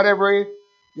is, or whatever,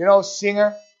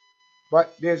 singer."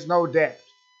 But there's no depth.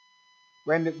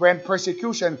 When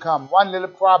persecution comes, one little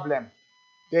problem,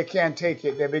 they can't take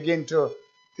it. They begin to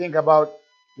think about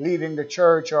leaving the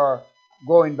church or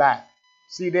going back.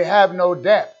 See, they have no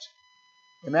depth.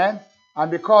 Amen?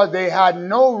 And because they had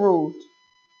no root,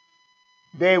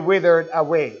 they withered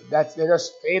away. They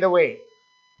just fade away.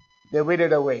 They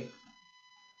withered away.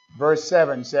 Verse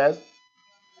 7 says,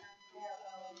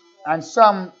 and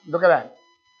some, look at that.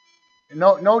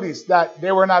 Notice that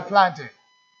they were not planted.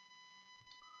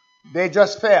 They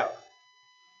just fell.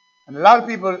 And a lot of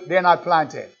people, they're not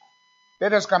planted. They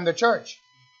just come to church.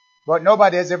 But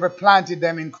nobody has ever planted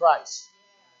them in Christ.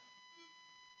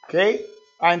 Okay?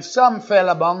 And some fell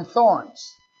among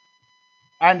thorns.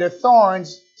 And the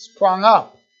thorns sprung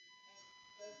up.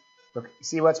 Look,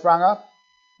 see what sprung up?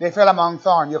 They fell among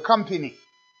thorns. Your company.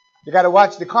 You got to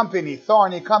watch the company,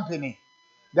 thorny company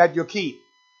that you keep.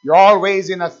 You're always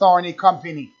in a thorny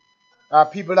company.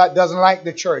 People that doesn't like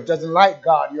the church, doesn't like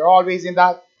God. You're always in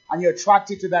that, and you're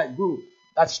attracted to that group.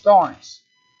 That's thorns.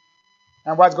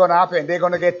 And what's going to happen? They're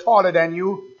going to get taller than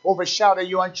you, overshadow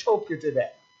you, and choke you to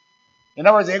death. In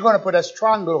other words, they're going to put a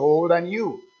stranglehold on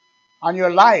you, on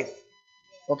your life,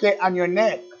 okay, on your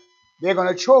neck. They're going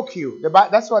to choke you.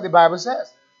 That's what the Bible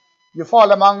says. You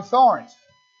fall among thorns.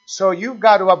 So you've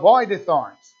got to avoid the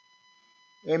thorns.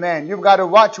 Amen. You've got to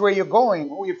watch where you're going,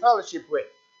 who you fellowship with.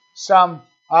 Some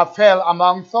fell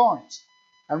among thorns.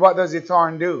 And what does the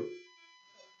thorn do?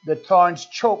 The thorns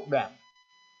choke them.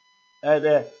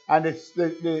 The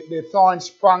thorns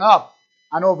sprung up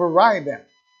and override them.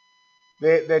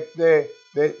 The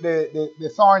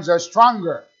thorns are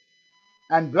stronger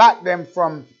and block them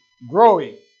from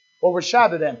growing,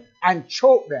 overshadow them, and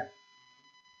choke them.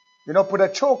 Put a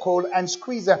chokehold and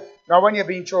squeeze them. Now, when you're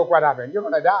being choked, what happens? You're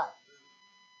going to die.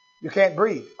 You can't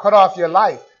breathe. Cut off your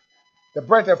life. The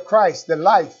breath of Christ, the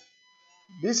life.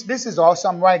 This is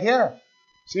awesome right here.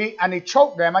 See? And it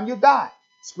choked them and you die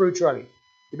spiritually.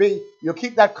 You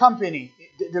keep that company.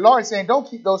 The Lord is saying, don't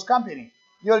keep those company.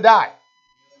 You'll die.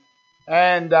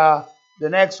 And the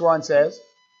next one says,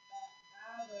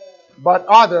 but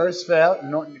others fell.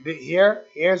 No,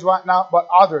 here's what now. But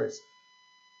others.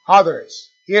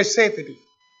 Here's safety.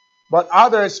 But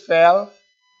others fell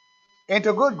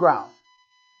into good ground.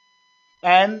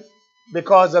 And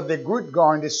because of the good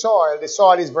ground, the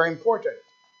soil is very important.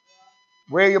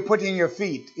 Where you're putting your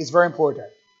feet is very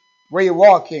important. Where you're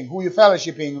walking, who you're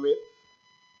fellowshipping with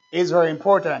is very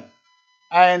important.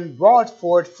 And brought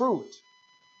forth fruit.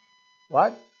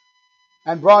 What?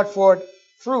 And brought forth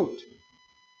fruit.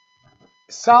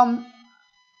 Some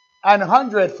an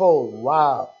 100-fold.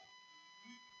 Wow.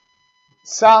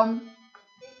 Some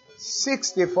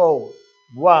 60-fold.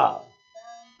 Wow.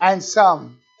 And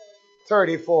some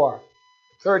 30-fold.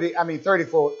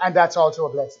 And that's also a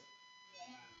blessing.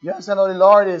 You understand how the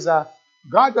Lord is?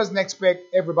 God doesn't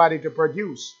expect everybody to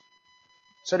produce.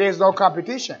 So there's no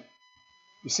competition.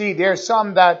 You see, there's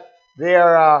some that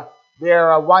they're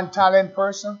a 1 talent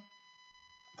person,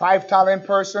 5 talent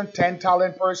person, 10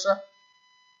 talent person.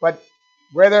 But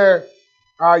whether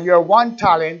you're a 1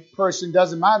 talent person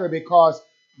doesn't matter, because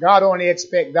God only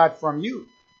expects that from you.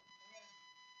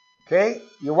 Okay?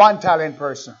 You're 1 talent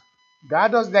person.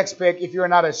 God doesn't expect, if you're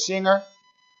not a singer,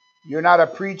 you're not a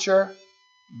preacher,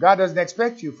 God doesn't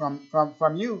expect you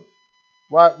from you.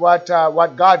 What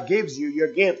God gives you,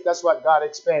 your gift, that's what God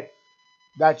expects,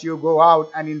 that you go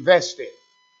out and invest it.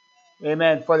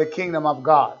 Amen. For the kingdom of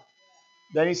God.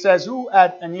 Then he says, who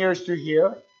had an ears to hear?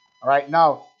 All right,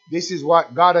 now, this is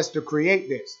what God has to create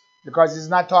this. Because he's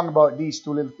not talking about these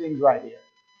 2 little things right here.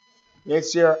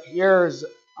 It's your ears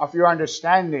of your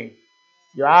understanding.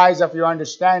 Your eyes of your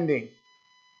understanding.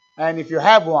 And if you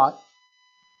have one,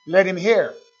 let him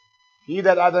hear. He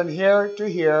that hath an ear to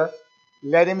hear,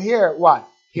 let him hear what?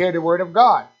 Hear the word of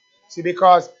God. See,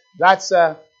 because that's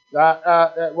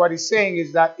what he's saying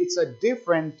is that it's a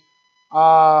different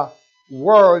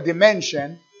world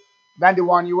dimension than the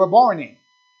one you were born in.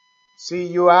 See,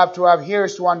 you have to have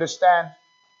ears to understand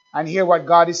and hear what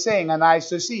God is saying, and eyes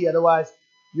to see. Otherwise,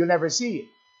 you never see it.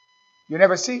 You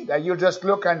never see that. You just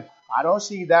look and, I don't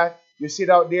see that. You sit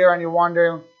out there and you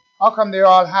wonder, how come they're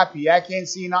all happy? I can't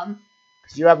see nothing.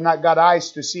 Because you have not got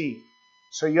eyes to see.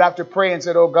 So you have to pray and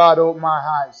say, oh God, open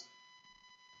my eyes.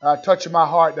 Touch my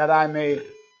heart that I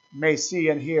may see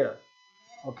and hear.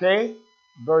 Okay?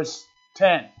 Verse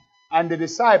 10. And the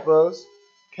disciples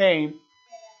came.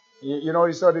 You know,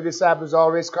 you saw the disciples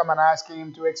always come and asking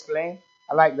him to explain.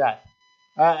 I like that.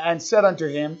 And said unto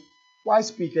him, why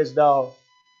speakest thou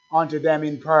unto them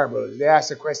in parables? They asked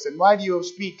the question, why do you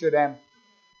speak to them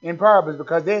in parables?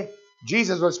 Because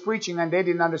Jesus was preaching and they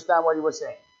didn't understand what he was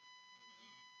saying.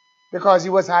 Because he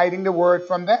was hiding the word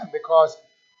from them. Because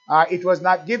it was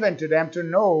not given to them to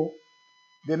know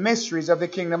the mysteries of the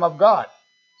kingdom of God.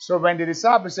 So when the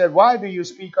disciples said, why do you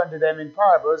speak unto them in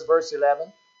parables? Verse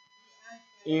 11.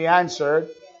 He answered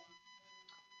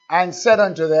and said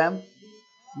unto them,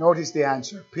 notice the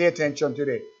answer. Pay attention to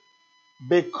this.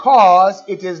 Because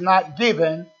it is not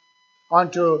given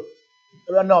unto,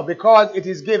 because it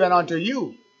is given unto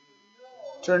you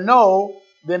to know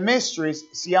the mysteries,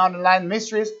 see underline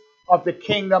mysteries of the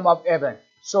kingdom of heaven.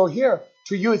 So here,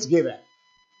 to you it's given.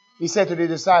 He said to the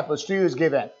disciples, to you is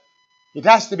given. It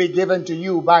has to be given to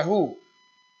you by who?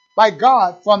 By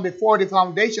God from before the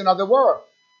foundation of the world.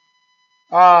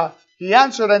 He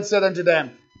answered and said unto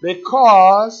them,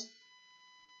 because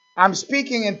I'm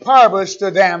speaking in parables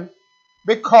to them,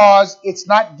 because it's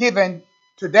not given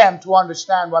to them to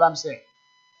understand what I'm saying.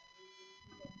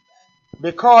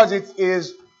 Because it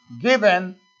is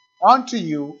given unto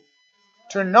you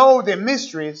to know the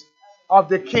mysteries of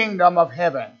the kingdom of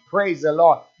heaven. Praise the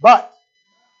Lord. But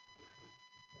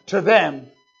to them,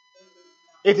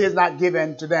 it is not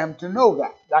given to them to know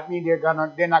that. That means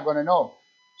they're not going to know.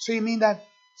 So you mean that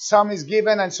some is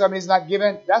given and some is not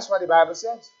given? That's what the Bible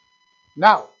says.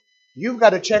 Now, you've got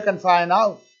to check and find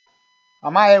out.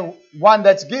 Am I one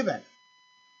that's given?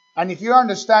 And if you're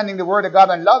understanding the Word of God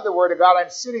and love the Word of God,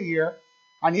 I'm sitting here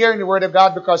and hearing the Word of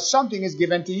God because something is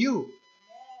given to you.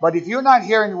 But if you're not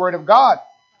hearing the Word of God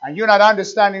and you're not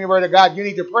understanding the Word of God, you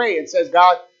need to pray and says,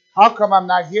 God, how come I'm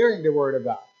not hearing the Word of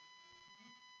God?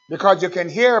 Because you can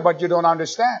hear, but you don't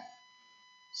understand.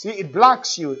 See, it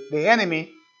blocks you. The enemy,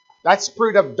 that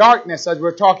spirit of darkness, as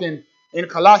we're talking in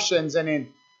Colossians and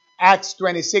in Acts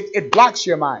 26, it blocks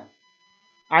your mind.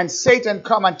 And Satan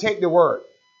come and take the word.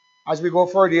 As we go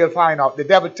further, you'll find out. The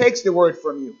devil takes the word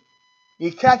from you. He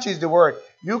catches the word.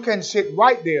 You can sit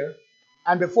right there,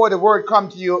 and before the word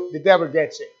comes to you, the devil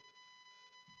gets it.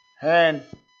 And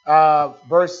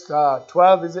verse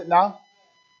 12, is it now?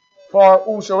 For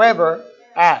whosoever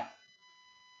hath,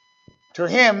 to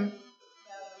him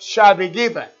shall be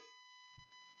given,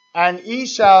 and he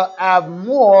shall have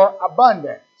more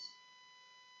abundance.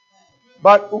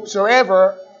 But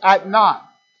whosoever hath not,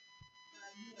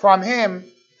 from him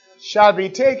shall be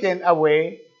taken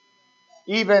away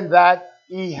even that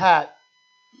he had.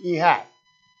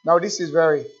 Now this is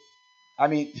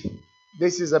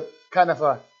this is a kind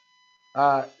of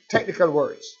a technical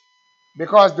words.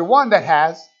 Because the one that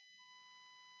has,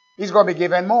 he's going to be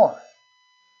given more.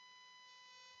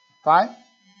 Fine?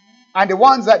 And the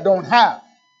ones that don't have,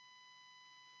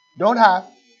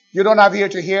 you don't have ear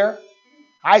to hear,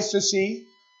 eyes to see,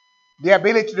 the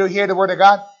ability to hear the word of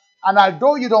God. And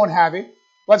although you don't have it,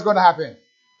 what's going to happen?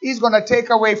 He's going to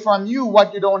take away from you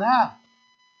what you don't have.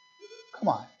 Come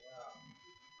on.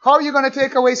 How are you going to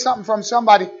take away something from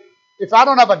somebody If I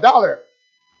don't have $1,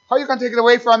 how you can take it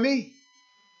away from me?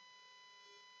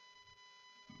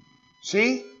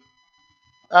 See?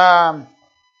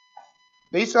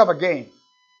 They used to have a game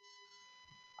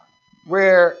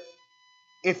where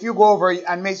if you go over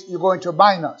and you go into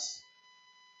minus.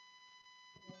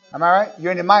 Am I right?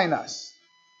 You're in the minus.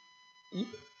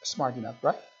 Smart enough,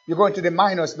 right? You go into the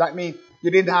minus. That means you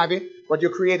didn't have it, but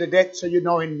you created debt, so you're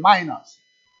now in minus.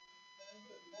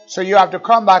 So you have to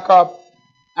come back up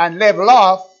and level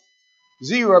off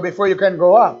 0 before you can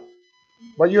go up.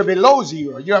 But you're below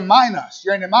 0. You're minus.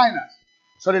 You're in the minus.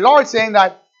 So the Lord's saying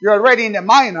that you're already in the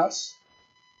minus.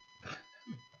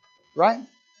 Right?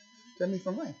 Tell me if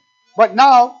I'm right. But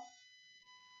now,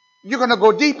 you're going to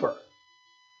go deeper.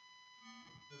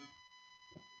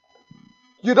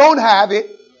 You don't have it,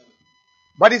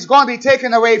 but it's going to be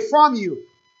taken away from you.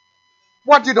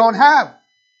 What you don't have.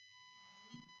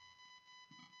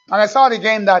 And I saw the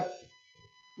game that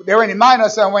they're in the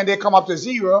minus, and when they come up to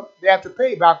 0, they have to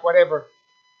pay back whatever.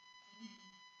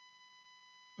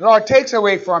 The Lord takes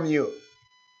away from you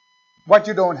what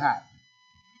you don't have.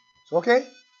 Okay?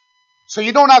 So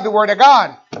you don't have the Word of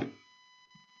God.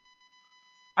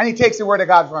 And He takes the Word of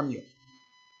God from you.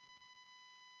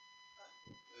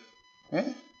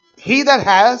 He that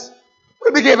has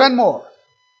will be given more.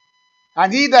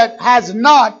 And he that has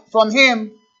not, from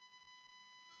him,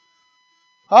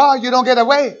 you don't get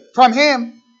away. From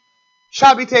him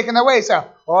shall be taken away. So,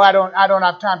 I don't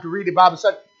have time to read the Bible.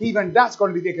 So even that's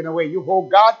going to be taken away. You hold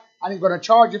God, and He's going to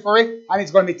charge you for it, and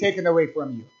it's going to be taken away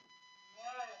from you.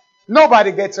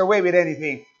 Nobody gets away with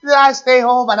anything. I stay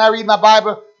home and I read my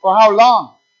Bible for how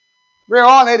long? We're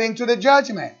all heading to the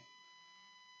judgment.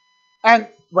 And,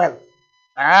 well,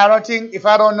 I don't think if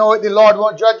I don't know it, the Lord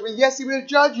won't judge me. Yes, He will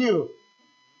judge you.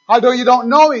 Although you don't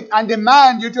know it, and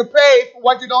demand you to pay for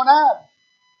what you don't have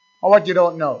or what you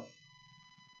don't know.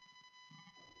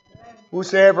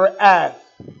 Whosoever hath,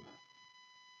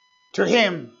 to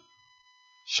him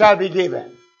shall be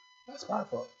given. That's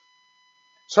powerful.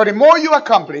 So the more you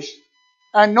accomplish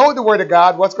and know the Word of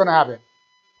God, what's going to happen?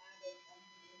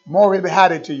 More will be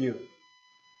added to you.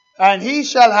 And he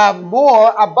shall have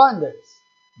more abundance.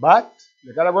 But,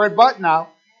 look at the word but now.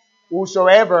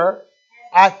 Whosoever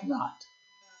hath not,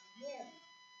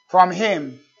 from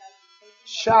him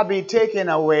shall be taken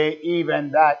away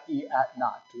even that he hath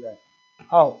not.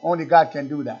 How? Only God can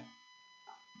do that.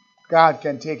 God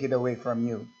can take it away from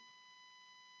you.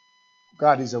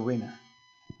 God is a winner.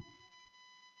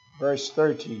 Verse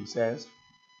 13 says,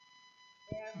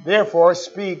 therefore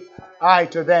speak I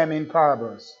to them in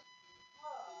parables.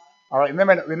 All right,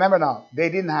 remember now, they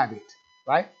didn't have it,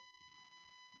 right?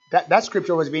 That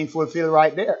scripture was being fulfilled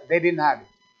right there. They didn't have it.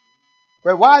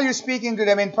 Well, why are you speaking to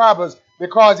them in parables?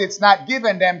 Because it's not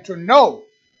given them to know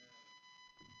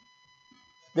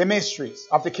the mysteries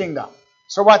of the kingdom.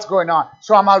 So what's going on?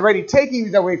 So I'm already taking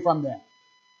it away from them.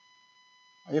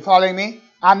 Are you following me?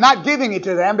 I'm not giving it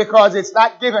to them because it's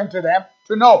not given to them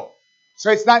to know.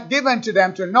 So it's not given to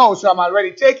them to know, so I'm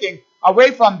already taking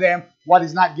away from them what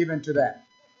is not given to them.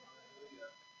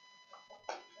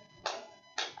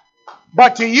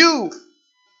 But to you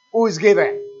who is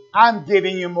given, I'm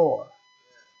giving you more.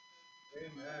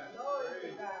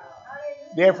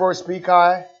 Therefore speak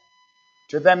I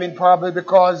to them in parables,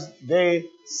 because they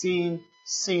see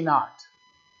not.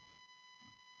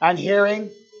 And hearing,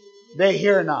 they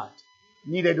hear not.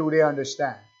 Neither do they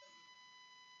understand.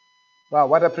 Wow,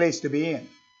 what a place to be in.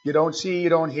 You don't see, you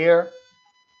don't hear,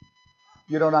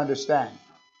 you don't understand.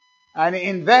 And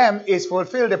in them is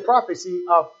fulfilled the prophecy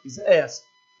of Isaiah,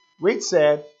 which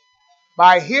said,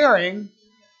 by hearing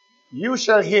you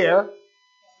shall hear,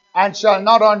 and shall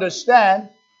not understand,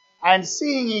 and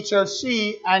seeing ye shall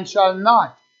see, and shall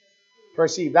not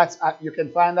perceive. That's you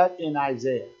can find that in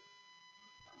Isaiah.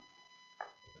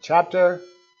 Chapter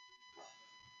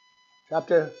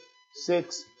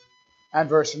 6 and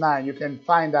verse 9. You can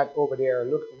find that over there.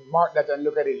 Mark that and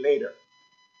look at it later.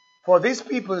 For this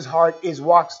people's heart is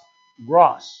waxed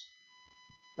gross.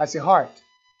 That's the heart.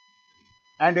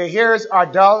 And their ears are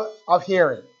dull of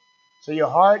hearing. So your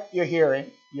heart, your hearing,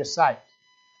 your sight.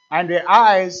 And their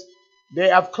eyes they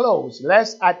have closed,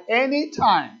 lest at any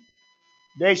time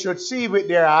they should see with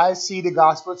their eyes, see the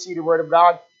gospel, see the word of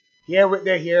God, hear with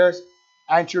their ears,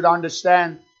 and should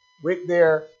understand with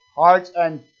their hearts,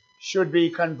 and should be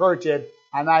converted,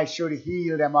 and I should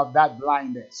heal them of that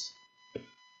blindness.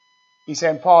 He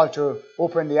sent Paul to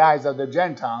open the eyes of the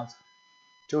Gentiles,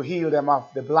 to heal them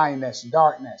of the blindness,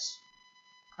 darkness,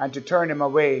 and to turn them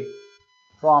away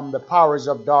from the powers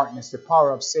of darkness, the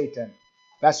power of Satan.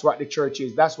 That's what the church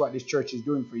is. That's what this church is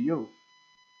doing for you.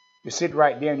 You sit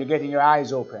right there and you're getting your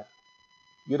eyes open.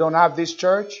 You don't have this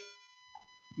church,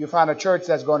 you find a church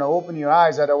that's going to open your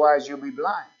eyes, otherwise you'll be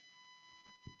blind.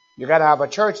 You got to have a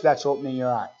church that's opening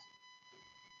your eyes.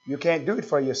 You can't do it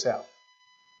for yourself.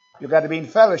 You got to be in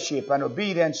fellowship and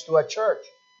obedience to a church.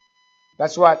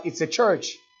 That's what it's a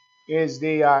church, is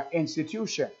the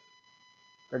institution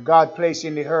that God placed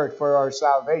in the earth for our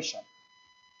salvation.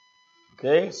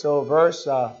 Okay, so verse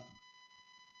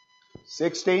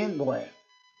 16, go ahead.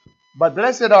 But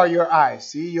blessed are your eyes.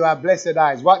 See, you have blessed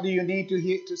eyes. What do you need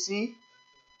to see?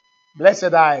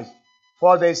 Blessed eyes,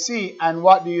 for they see. And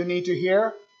what do you need to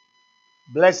hear?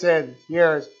 Blessed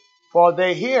ears, for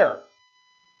they hear.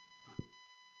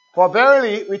 For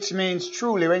verily, which means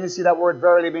truly, when you see that word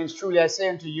verily means truly, I say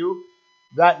unto you,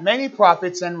 that many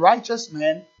prophets and righteous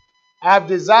men have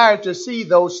desired to see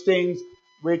those things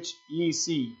which ye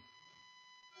see,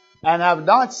 and have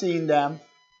not seen them,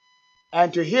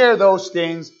 and to hear those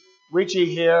things which ye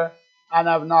hear, and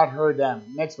have not heard them.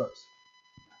 Next verse.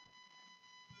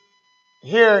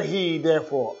 Hear ye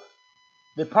therefore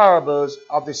the parables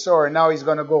of the sower. Now he's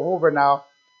going to go over now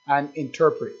and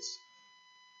interprets.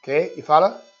 Okay, you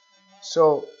follow?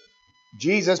 So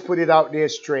Jesus put it out there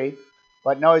straight,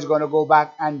 but now he's going to go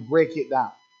back and break it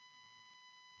down.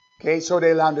 Okay, so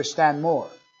they'll understand more.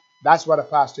 That's what a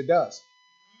pastor does.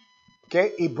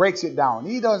 Okay, he breaks it down.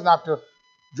 He doesn't have to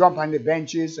jump on the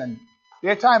benches, and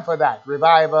there's time for that.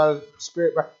 Revival,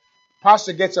 spirit.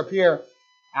 Pastor gets up here.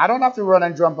 I don't have to run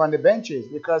and jump on the benches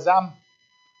because I'm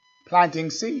planting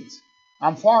seeds.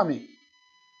 I'm farming.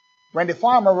 When the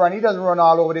farmer runs, he doesn't run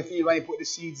all over the field when he put the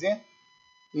seeds in.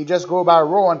 He just go by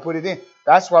row and put it in.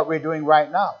 That's what we're doing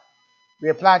right now.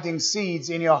 We're planting seeds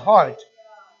in your heart.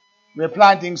 We're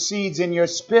planting seeds in your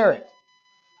spirit.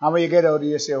 And when you get out there,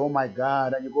 you say, oh my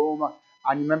God, and you go home,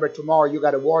 and remember tomorrow you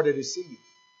got to water the seed.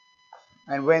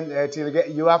 And when till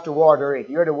you have to water it.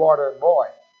 You're the water boy.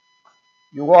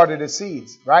 You water the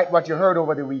seeds, right? What you heard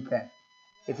over the weekend.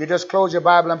 If you just close your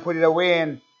Bible and put it away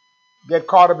and get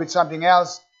caught up with something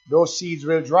else, those seeds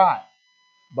will dry.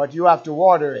 But you have to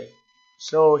water it.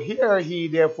 So hear ye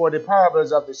therefore the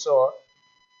parables of the sower.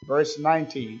 Verse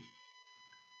 19.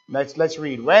 Let's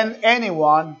read. When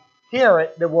anyone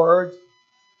heareth the word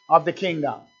of the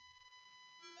kingdom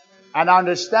and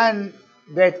understand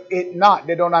that it not,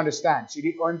 they don't understand.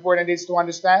 See how important it is to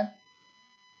understand?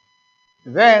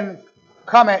 Then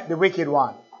cometh the wicked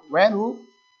one. When who?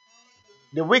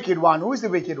 The wicked one. Who is the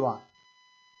wicked one?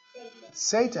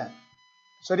 Satan.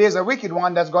 So there's a wicked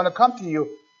one that's going to come to you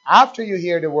after you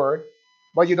hear the word,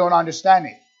 but you don't understand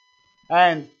it.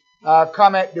 And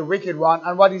cometh the wicked one,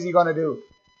 and what is he going to do?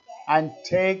 And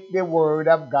take the word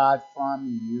of God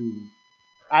from you,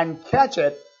 and catch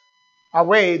it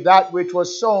away, that which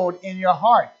was sown in your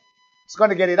heart. It's going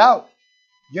to get it out.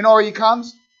 You know where he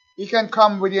comes? He can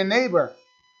come with your neighbor,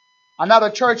 another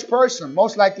church person.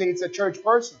 Most likely it's a church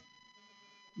person.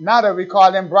 Now we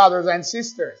call them brothers and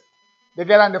sisters. They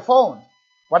get on the phone.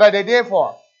 What are they there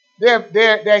for?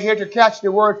 They're here to catch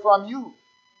the word from you.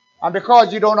 And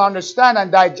because you don't understand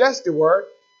and digest the word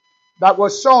that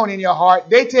was sown in your heart,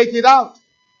 they take it out.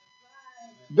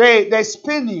 They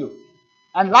spin you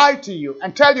and lie to you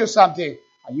and tell you something.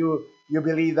 And you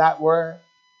believe that word?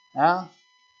 Huh?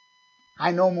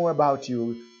 I know more about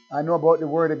you. I know about the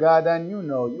word of God than you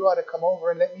know. You ought to come over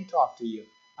and let me talk to you.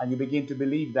 And you begin to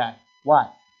believe that. Why?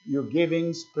 You're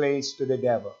giving place to the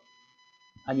devil.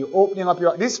 And you're opening up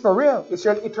your... This is for real. It's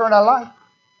your eternal life.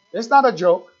 It's not a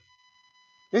joke.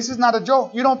 This is not a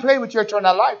joke. You don't play with your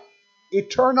eternal life.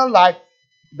 Eternal life,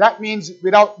 that means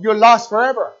you're lost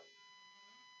forever.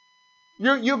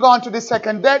 You're gone to the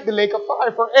second death, the lake of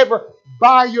fire, forever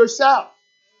by yourself.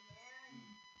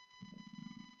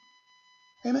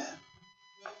 Amen.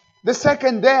 The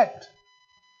second death,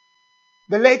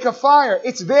 the lake of fire,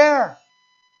 it's there.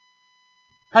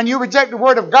 And you reject the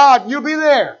word of God, you'll be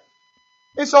there.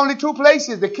 It's only two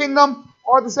places, the kingdom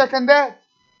or the second death.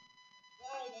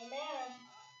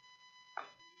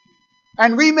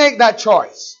 And we make that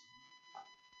choice.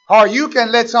 Or you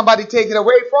can let somebody take it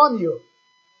away from you.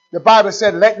 The Bible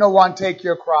said, let no one take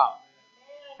your crown.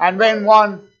 And when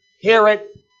one heareth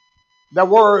the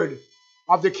word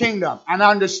of the kingdom and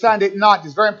understand it not,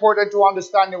 it's very important to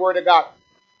understand the word of God.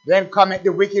 Then cometh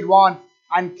the wicked one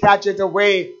and catcheth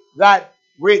away that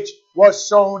which was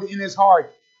sown in his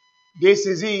heart. This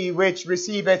is he which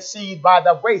receiveth seed by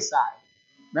the wayside.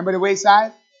 Remember the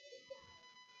wayside?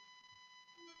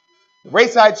 The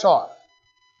wayside soil.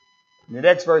 The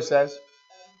next verse says,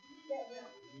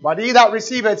 but he that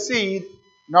receiveth seed,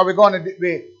 now we're going to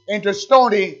be into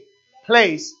stony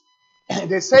place.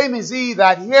 The same is he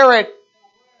that heareth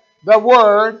the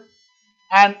word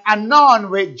and anon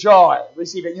with joy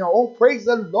receive it. Oh, praise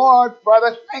the Lord,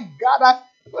 brother. Thank God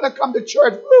I'm going to come to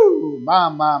church. Woo,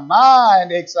 my,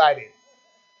 and excited.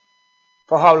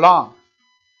 For how long?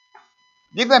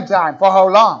 Give them time. For how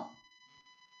long?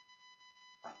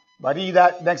 But he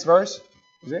that, next verse,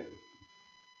 is it?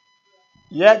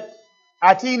 Yet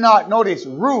hath he not, notice,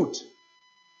 root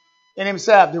in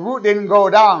himself. The root didn't go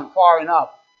down far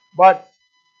enough. But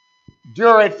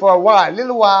dure it for a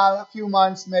while, a few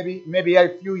months, maybe a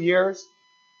few years.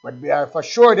 But for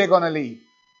sure they're going to leave.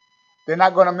 They're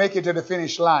not going to make it to the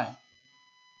finish line.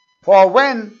 For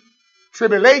when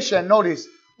tribulation, notice,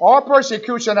 or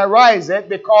persecution ariseth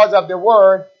because of the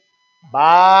word,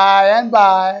 by and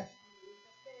by,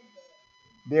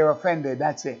 they're offended.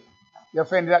 That's it. They're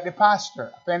offended at the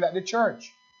pastor, offended at the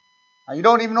church. And you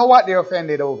don't even know what they're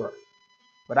offended over.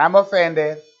 But I'm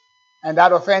offended, and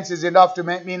that offense is enough to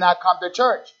make me not come to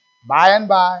church. By and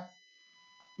by.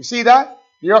 You see that?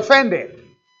 You're offended.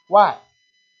 Why?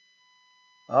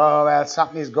 Oh, well,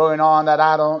 something is going on that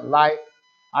I don't like.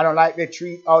 I don't like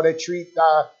how they treat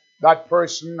that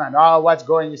person and all what's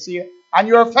going, you see it? And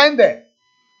you're offended.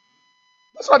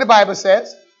 That's what the Bible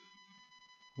says.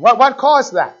 What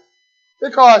caused that?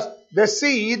 Because the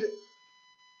seed,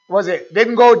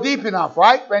 didn't go deep enough,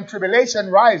 right? When tribulation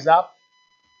rise up,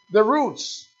 the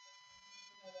roots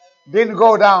didn't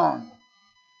go down.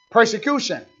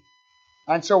 Persecution.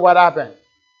 And so what happened?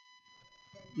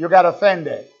 You got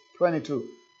offended. 22.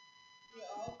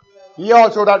 He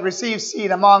also that receives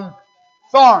seed among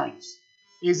thorns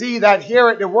is he that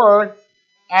heareth the word,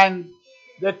 and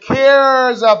the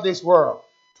cares of this world,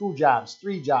 2 jobs,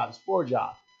 3 jobs, 4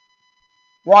 jobs,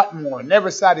 want more, never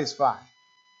satisfied,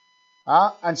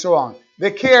 and so on.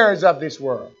 The cares of this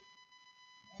world,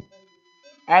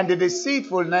 and the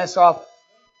deceitfulness of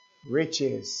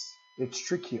riches. It's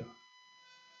trick you.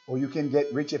 Or you can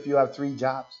get rich if you have 3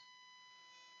 jobs.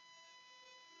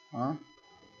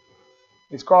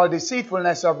 It's called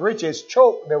deceitfulness of riches.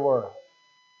 Choke the world.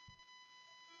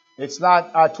 It's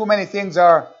not too many things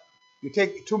you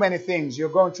take too many things. You're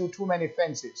going through too many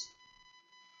fences.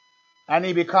 And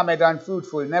he becometh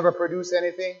unfruitful. Never produce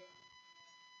anything.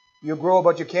 You grow,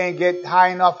 but you can't get high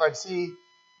enough and see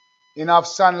enough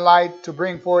sunlight to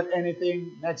bring forth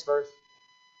anything. Next verse.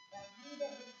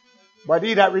 But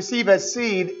he that receiveth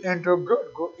seed into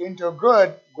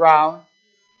good ground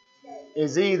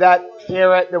is he that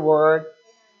heareth the word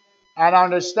and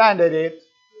understandeth it,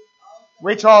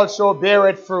 which also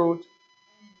beareth fruit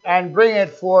and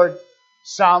bringeth forth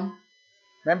some,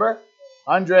 remember,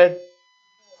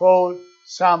 100-fold,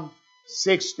 some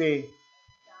 60,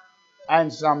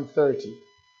 and some 30.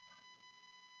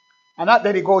 And not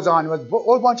that he goes on with a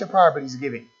whole bunch of parables he's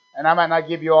giving. And I might not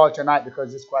give you all tonight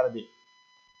because it's quite a bit.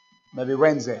 Maybe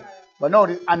Wednesday. But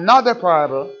notice, another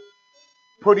parable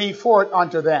put he forth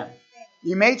unto them.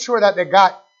 He made sure that they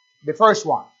got the first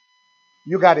one.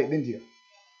 You got it, didn't you?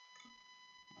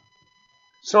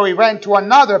 So he went to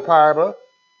another parable,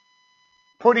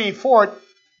 put he forth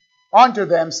unto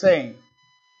them, saying,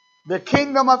 the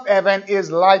kingdom of heaven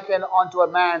is likened unto a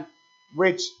man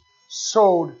which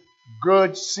sowed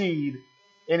good seed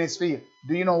in his field.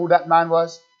 Do you know who that man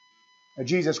was?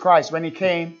 Jesus Christ. When he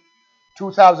came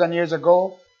 2,000 years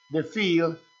ago, the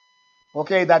field,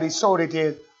 that he sowed it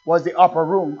in was the upper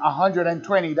room,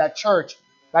 120, that church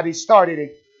that he started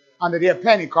in on the day of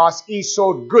Pentecost. He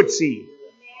sowed good seed.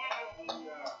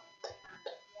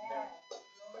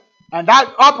 And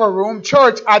that upper room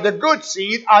church had the good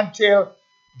seed until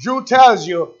Jude tells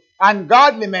you,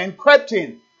 ungodly men crept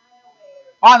in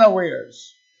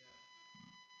unawares.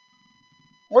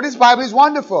 Well, this Bible is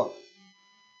wonderful.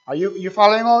 Are you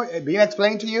following all? Being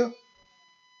explained to you?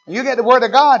 And you get the word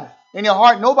of God in your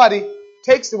heart. Nobody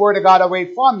takes the word of God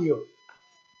away from you.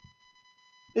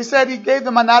 He said he gave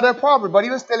them another proverb, but he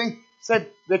said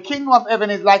the kingdom of heaven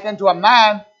is likened to a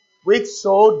man which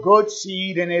sowed good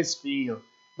seed in his field.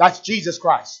 That's Jesus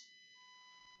Christ.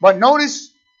 But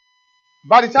notice,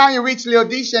 by the time you reach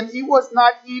Laodicean, he was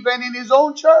not even in his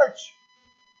own church.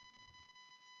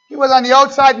 He was on the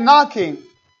outside knocking.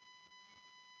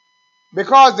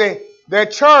 Because the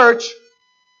church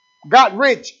got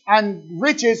rich and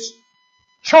riches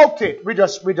choked it. We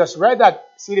just read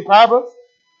that. See the parables?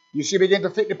 You should begin to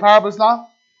fit the parables now.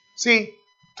 See,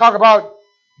 talk about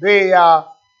the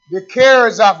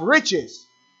cares of riches.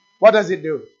 What does it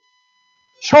do?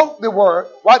 Choke the word.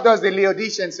 What does the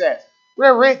Laodicean say?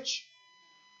 We're rich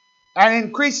and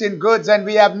increasing goods, and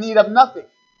we have need of nothing.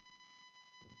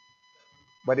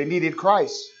 But they needed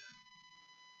Christ.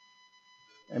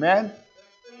 Amen?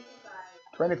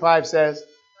 25 says,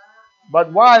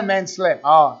 but while men slept,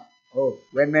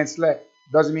 when men slept,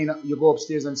 Doesn't mean you go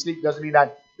upstairs and sleep. Doesn't mean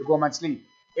that you go home and sleep.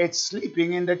 It's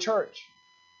sleeping in the church.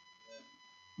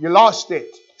 You lost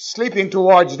it. Sleeping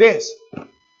towards this.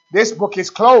 This book is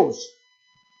closed.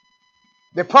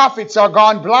 The prophets are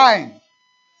gone blind.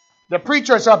 The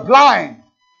preachers are blind.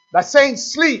 The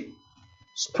saints sleep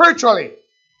spiritually.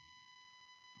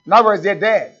 In other words, they're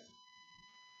dead.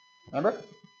 Remember?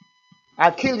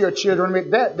 I kill your children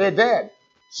with death. They're dead.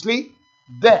 Sleep,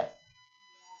 death.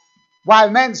 While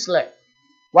men slept,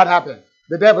 what happened?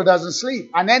 The devil doesn't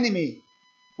sleep. An enemy.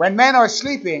 When men are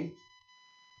sleeping,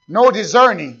 no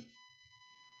discerning,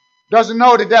 doesn't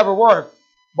know the devil work.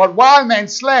 But while men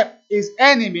slept, his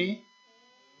enemy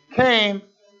came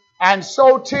and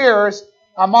sowed tares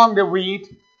among the wheat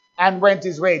and went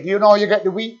his way. Do you know you get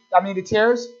the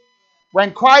tares?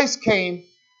 When Christ came,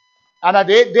 and at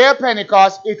the day of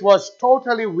Pentecost, it was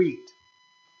totally wheat.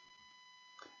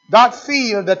 That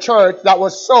field, the church that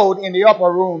was sowed in the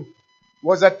upper room,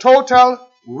 was a total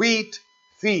wheat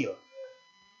field.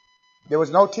 There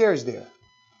was no tares there.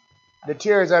 The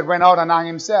tares had went out and hung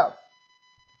himself.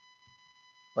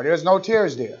 But there was no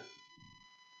tares there.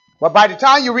 But by the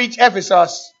time you reach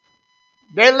Ephesus,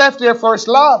 they left their first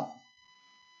love.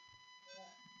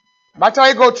 By the time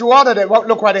you go through all of that,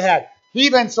 look what they had.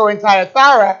 Even so in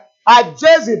Thyatira, at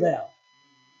Jezebel,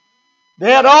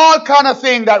 they had all kind of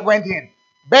things that went in.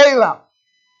 Balaam.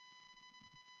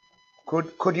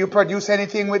 Could you produce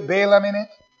anything with Balaam in it?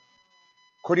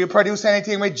 Could you produce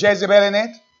anything with Jezebel in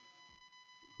it?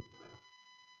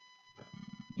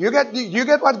 You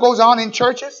get what goes on in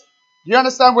churches? Do you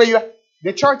understand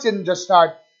the church didn't just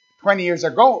start 20 years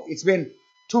ago. It's been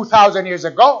 2,000 years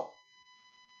ago.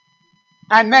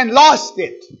 And men lost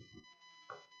it.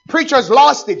 Preachers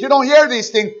lost it. You don't hear these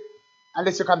things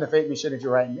unless you come to Faith Mission if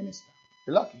you're right minister.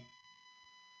 You're lucky.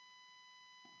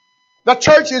 The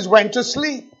churches went to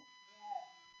sleep.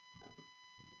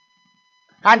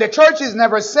 And the churches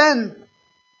never sent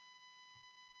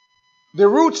the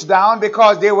roots down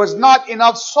because there was not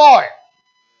enough soil.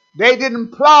 They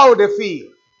didn't plow the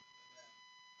field.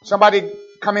 Somebody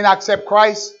come in and accept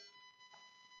Christ,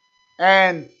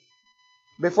 and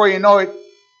before you know it,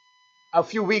 a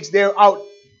few weeks they're out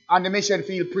on the mission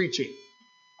field preaching.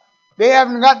 They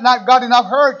haven't not got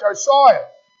enough earth or soil.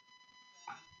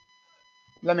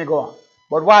 Let me go on.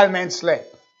 But while men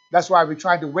slept, that's why we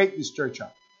try to wake this church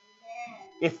up.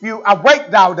 If you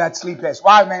awake thou that sleepest,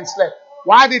 while men slept.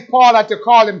 Why did Paul have to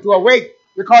call him to awake?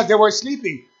 Because they were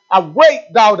sleeping.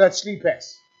 Awake thou that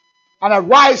sleepest, and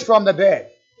arise from the dead.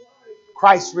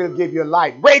 Christ will give you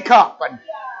light. Wake up and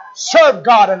serve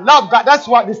God and love God. That's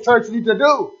what this church needs to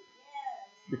do.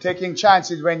 You're taking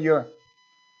chances when you're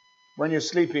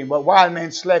sleeping. But while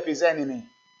men slept, his enemy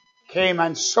came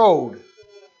and sowed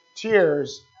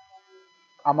tares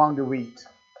among the wheat.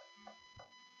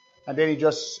 And then he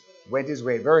just went his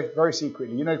way very, very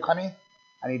secretly. You know, he's coming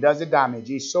and he does the damage.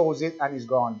 He sows it and he's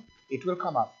gone. It will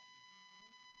come up.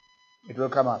 It will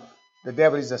come up. The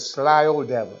devil is a sly old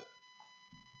devil.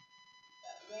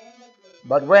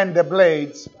 But when the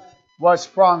blades were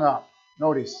sprung up,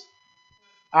 notice,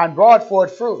 and brought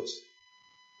forth fruits,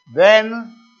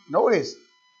 then, notice,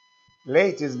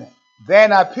 late, isn't it?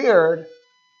 Then appeared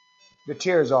the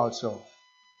tares also.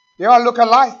 They all look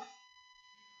alike.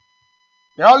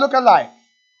 They all look alike.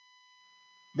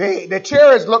 The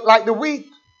tares look like the wheat.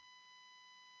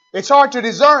 It's hard to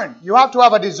discern. You have to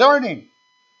have a discerning.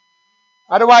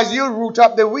 Otherwise, you'll root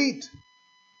up the wheat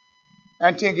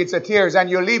and think it's a tares,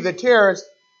 and you'll leave the tares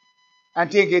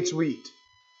and think it's wheat.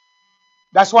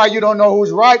 That's why you don't know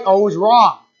who's right or who's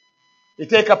wrong. You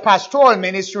take a pastoral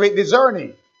ministry with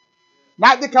discerning.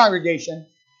 Not the congregation.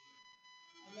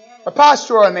 A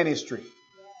pastoral ministry.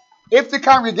 If the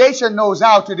congregation knows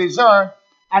how to discern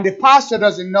and the pastor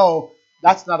doesn't know,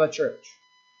 that's not a church.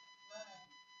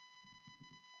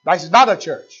 That's not a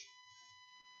church.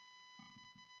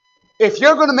 If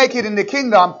you're going to make it in the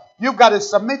kingdom, you've got to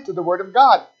submit to the word of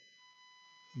God.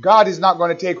 God is not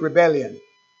going to take rebellion.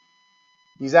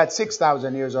 He's at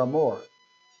 6,000 years or more.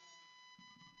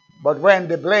 But when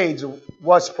the blades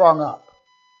was sprung up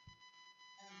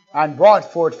and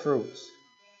brought forth fruits,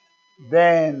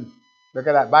 then, look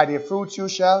at that, by their fruits you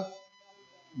shall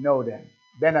know them.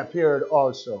 Then appeared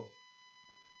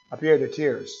the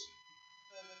tares.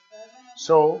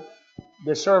 So,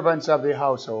 the servants of the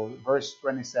household, verse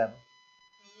 27.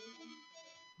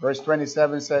 Verse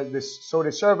 27 says this, so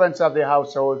the servants of the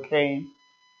household came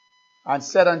and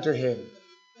said unto him,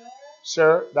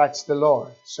 Sir, that's the Lord,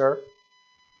 sir,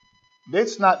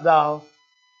 didst not thou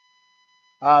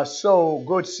sow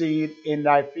good seed in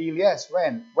thy field? Yes,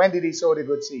 when? When did he sow the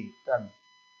good seed? Tell me.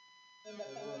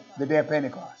 The day of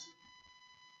Pentecost.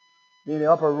 In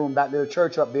the upper room, that little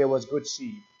church up there was good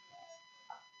seed.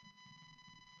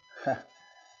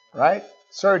 Right?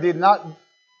 Sir, did not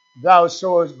thou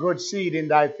sow good seed in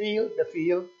thy field,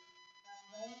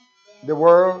 the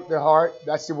world, the heart,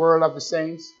 that's the world of the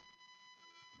saints?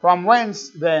 From whence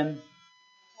then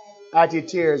are the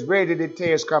tears? Where did the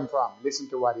tears come from? Listen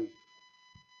to what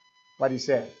he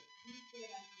said.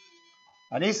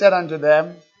 And he said unto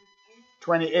them,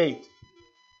 28.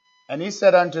 And he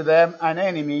said unto them, an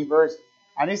enemy,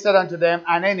 and he said unto them,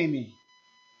 an enemy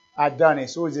had done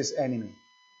it. Who is this enemy?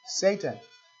 Satan.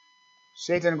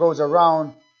 Satan goes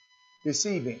around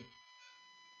deceiving.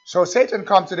 So Satan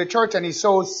comes to the church and he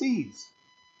sows seeds.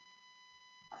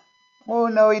 Oh,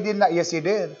 no, he did not. Yes, he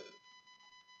did.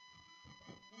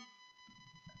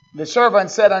 The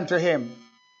servant said unto him,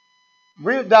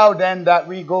 wilt thou then that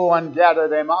we go and gather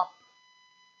them up?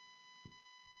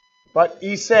 But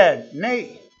he said,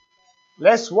 nay,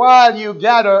 lest while you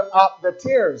gather up the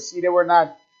tares. See, they were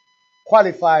not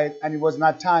qualified and it was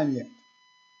not time yet.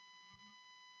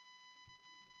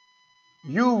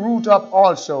 You root up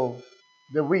also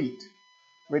the wheat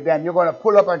with them. You're going to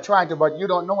pull up and try to, but you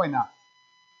don't know enough.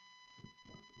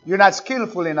 You're not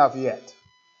skillful enough yet.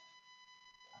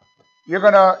 You're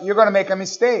gonna make a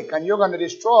mistake and you're going to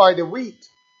destroy the wheat.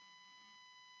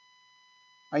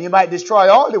 And you might destroy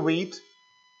all the wheat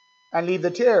and leave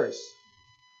the tares.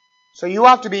 So you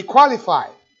have to be qualified.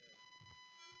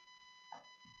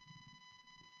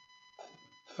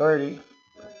 30.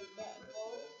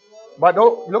 But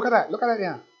oh, look at that. Look at that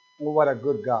there. Oh, what a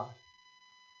good God.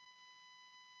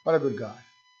 What a good God.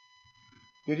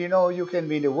 Did you know you can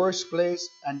be in the worst place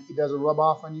and it doesn't rub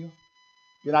off on you?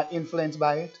 You're not influenced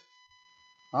by it?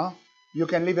 Huh? You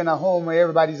can live in a home where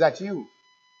everybody's at you.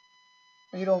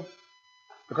 And you don't,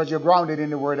 because you're grounded in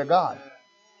the Word of God.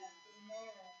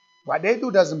 What they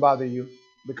do doesn't bother you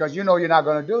because you know you're not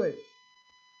going to do it.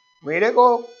 Where they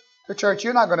go to church,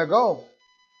 you're not going to go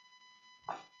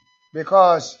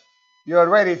because you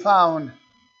already found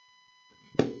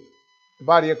the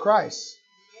body of Christ.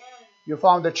 You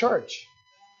found the church.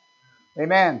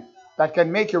 Amen. That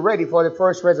can make you ready for the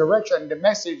first resurrection, the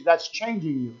message that's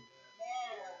changing you.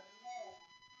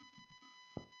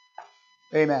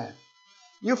 Amen.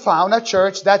 You found a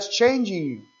church that's changing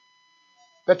you.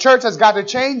 The church has got to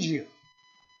change you.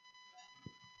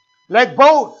 Let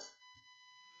both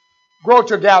grow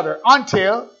together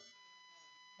until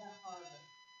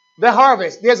the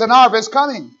harvest. There's an harvest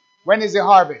coming. When is the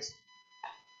harvest?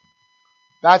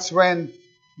 That's when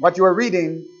what you are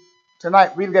reading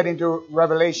tonight, we'll get into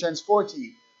Revelations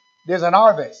 14. There's an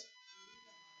harvest.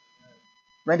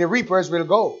 When the reapers will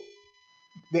go.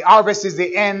 The harvest is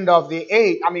the end of the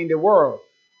age, the world.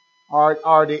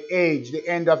 Or the age, the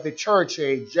end of the church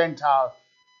age, Gentile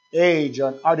age,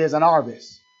 or there's an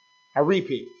harvest. A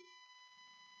reaping.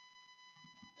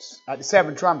 At the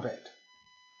seventh trumpet.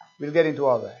 We'll get into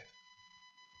all that.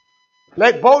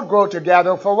 Let both grow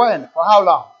together for when? For how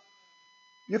long?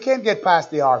 You can't get past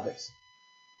the harvest.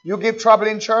 You give trouble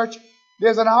in church,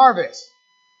 there's an harvest.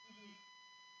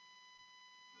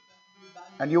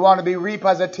 And you want to be reap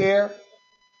as a tare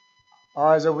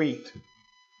or as a wheat.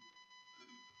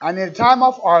 And in the time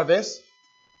of harvest,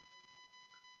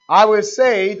 I will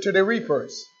say to the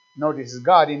reapers, notice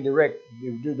God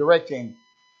directing,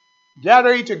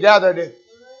 gather ye together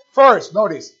first,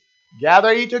 notice,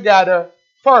 gather ye together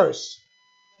first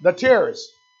the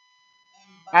tares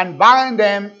and bind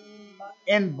them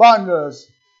in bundles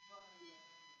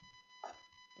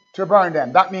to burn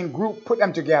them. That means put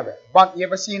them together. But you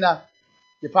ever seen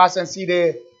you pass and see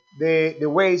the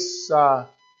waste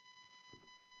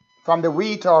from the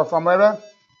wheat or from wherever,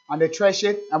 and they thresh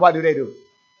it, and what do?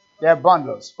 They have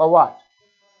bundles. For what?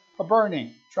 For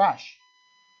burning. Trash.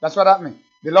 That's what that means.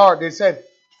 The Lord, they said,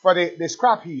 for the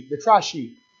scrap heap, the trash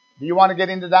heap. Do you want to get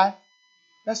into that?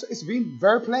 It's been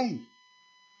very plain.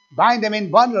 Bind them in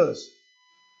bundles.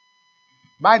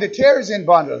 Bind the tares in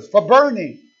bundles for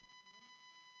burning.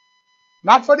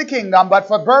 Not for the kingdom, but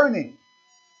for burning.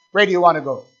 Where do you want to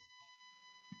go?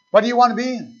 What do you want to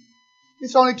be in?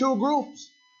 It's only two groups.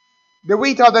 The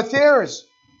wheat or the tares.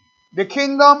 The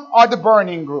kingdom or the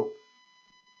burning group.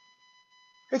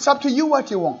 It's up to you what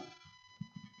you want.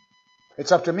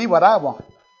 It's up to me what I want.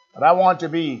 But I want to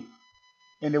be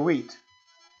in the wheat.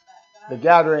 The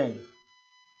gathering.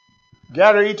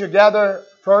 Gather ye together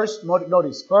first.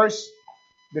 Notice, first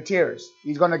the tares.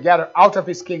 He's going to gather out of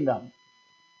his kingdom.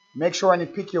 Make sure and he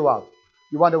pick you up.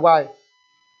 You wonder why.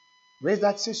 Where's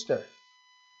that sister?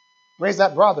 Where's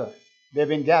that brother? They've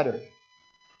been gathered.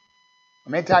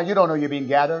 Many times you don't know you've been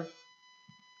gathered.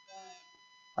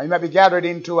 Or you might be gathered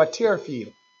into a tear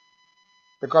field.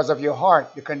 Because of your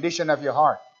heart, the condition of your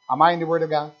heart. Am I in the Word of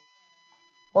God?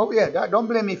 Oh yeah, don't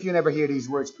blame me if you never hear these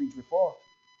words preached before.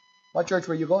 What church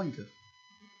were you going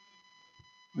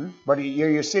to? But here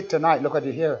you sit tonight, look at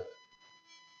you here.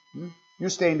 You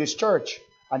stay in this church,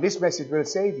 and this message will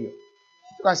save you.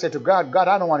 You're going to say to God, God,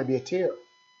 I don't want to be a tear.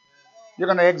 You're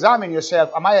going to examine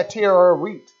yourself. Am I a tear or a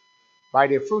wheat? By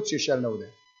their fruits you shall know them.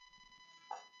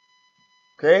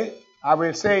 Okay? I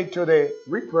will say to the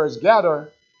reapers,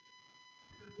 gather,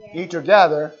 eat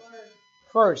together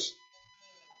first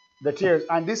the tears.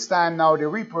 And this time now, the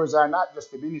reapers are not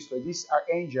just the minister. These are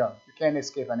angels. You can't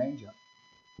escape an angel.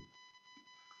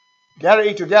 Gather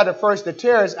eat together first the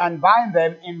tares and bind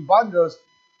them in bundles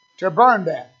to burn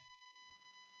them.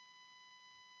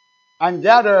 And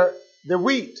gather the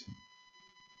wheat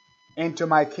into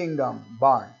my kingdom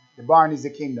barn. The barn is the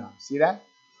kingdom. See that?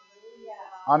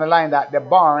 Underline that. The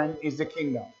barn is the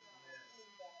kingdom.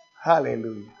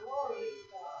 Hallelujah.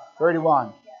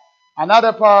 31.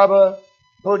 Another parable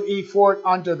put ye forth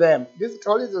unto them. This is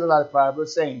a lot of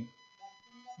parables saying,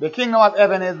 the kingdom of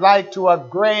heaven is like to a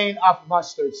grain of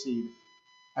mustard seed.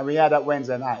 And we had that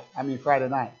Friday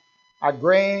night. A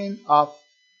grain of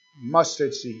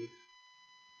mustard seed,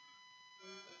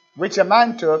 which a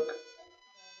man took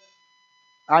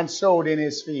and sowed in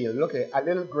his field. Look at a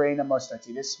little grain of mustard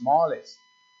seed, the smallest.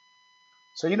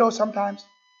 So sometimes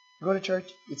you go to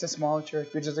church, it's a small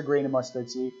church, which is a grain of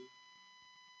mustard seed.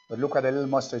 But look what a little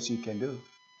mustard seed can do.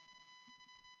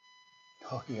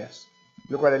 Oh yes.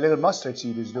 Look what a little mustard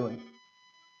seed is doing.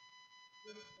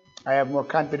 I have more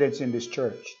confidence in this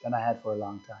church than I had for a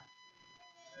long time.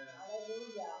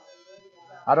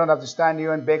 I don't have to stand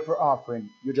here and beg for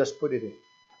offering. You just put it in.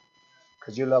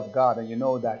 Because you love God and you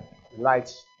know that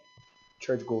lights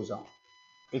church goes on.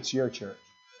 It's your church.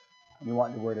 And you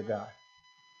want the Word of God.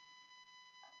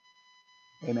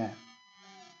 Amen.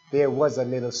 There was a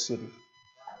little city.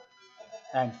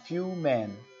 And few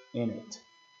men in it.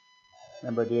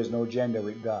 Remember, there's no gender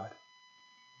with God.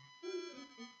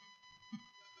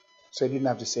 So he didn't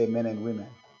have to say men and women.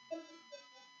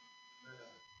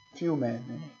 Few men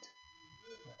in it.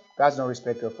 God's no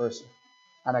respecter of person.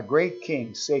 And a great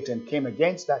king, Satan, came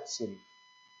against that city.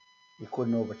 He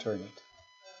couldn't overturn it.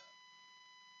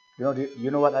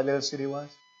 You know what that little city was?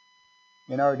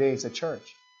 In our day, it's a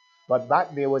church. But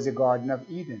back there was the Garden of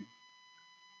Eden.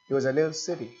 It was a little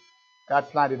city. God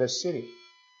planted a city.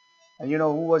 And you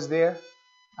know who was there?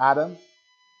 Adam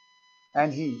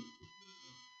and Eve.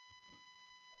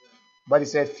 But he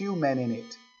said few men in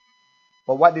it.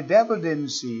 But what the devil didn't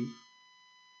see,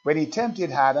 when he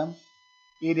tempted Adam,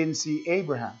 he didn't see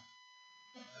Abraham.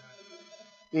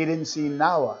 He didn't see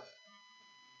Noah.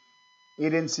 He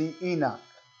didn't see Enoch.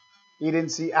 He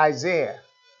didn't see Isaiah.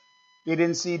 He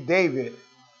didn't see David.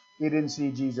 He didn't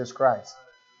see Jesus Christ.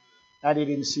 And he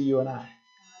didn't see you and I.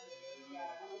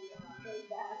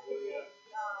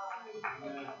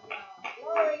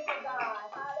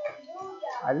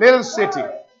 A little city.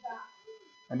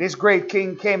 And this great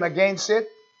king came against it,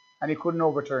 and he couldn't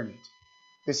overturn it.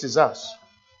 This is us.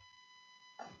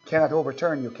 Cannot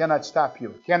overturn you, cannot stop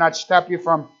you. Cannot stop you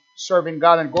from serving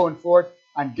God and going forth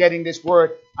and getting this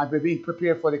word and being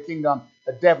prepared for the kingdom,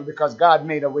 the devil, because God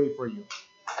made a way for you.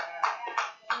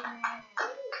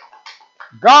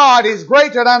 God is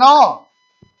greater than all.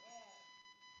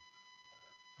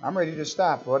 I'm ready to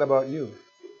stop. What about you?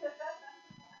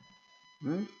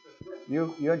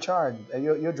 You're in charge.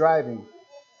 You're driving.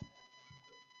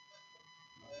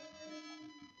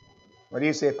 What do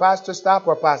you say? Pastor stop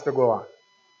or pastor go on?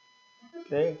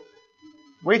 Okay.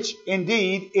 Which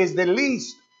indeed is the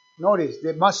least. Notice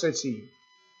the mustard seed.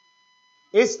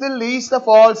 It's the least of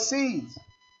all seeds.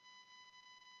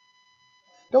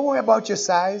 Don't worry about your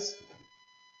size.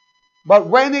 But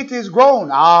when it is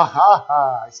grown,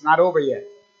 it's not over yet.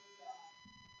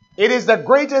 It is the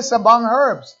greatest among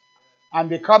herbs, and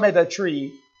becometh a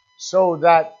tree, so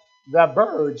that the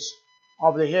birds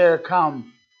of the air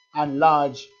come and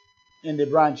lodge in the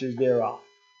branches thereof.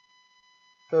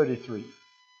 33.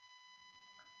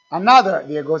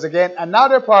 There goes again,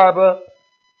 another parable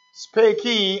spake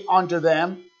he unto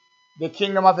them, the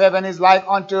kingdom of heaven is like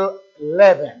unto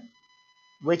leaven,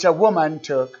 which a woman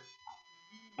took,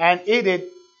 and hid it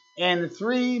in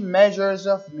 3 measures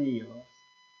of meal,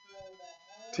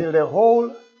 till the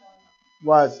whole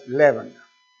was leavened.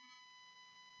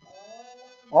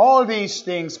 All these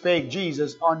things spake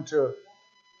Jesus unto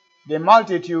the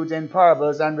multitude in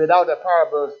parables, and without a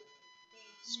parable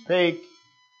spake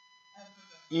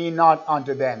he not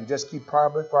unto them. Just keep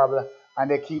parable,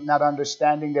 and they keep not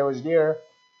understanding. They was there,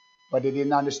 but they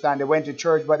didn't understand. They went to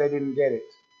church, but they didn't get it.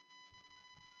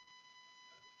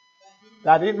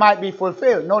 that it might be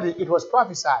fulfilled. Notice it was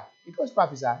prophesied. It was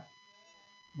prophesied.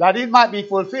 That it might be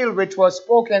fulfilled, which was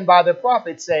spoken by the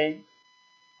prophet, saying,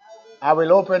 I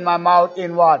will open my mouth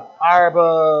in what?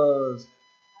 Parables.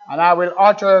 And I will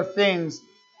utter things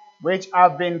which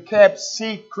have been kept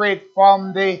secret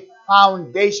from the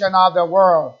foundation of the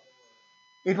world.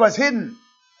 It was hidden.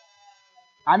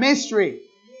 A mystery.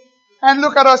 And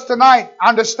look at us tonight,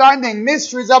 understanding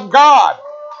mysteries of God.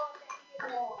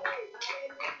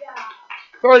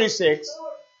 36.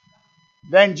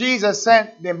 Then Jesus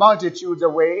sent the multitudes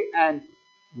away and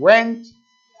went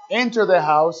into the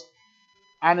house,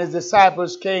 and his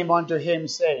disciples came unto him,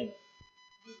 saying,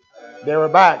 they were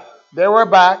back. They were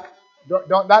back.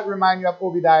 Don't that remind you of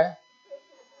Obadiah?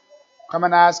 Come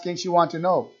and asking, she want to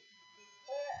know.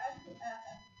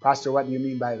 Pastor, what do you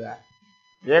mean by that?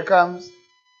 Here comes.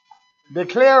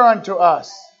 Declare unto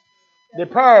us the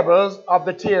parables of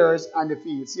the tares and the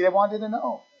fields. See, they wanted to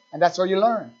know. And that's how you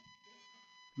learn.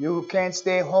 You who can't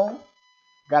stay home,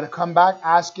 got to come back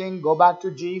asking, go back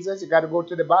to Jesus. You got to go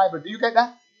to the Bible. Do you get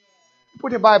that?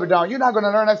 Put your Bible down. You're not going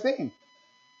to learn a thing.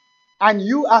 And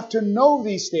you have to know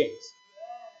these things.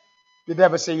 The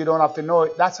devil say you don't have to know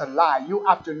it. That's a lie. You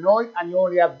have to know it, and you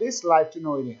only have this life to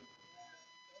know it in.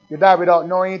 You die without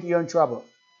knowing it, you're in trouble.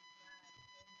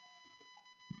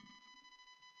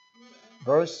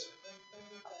 Verse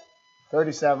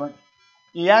 37.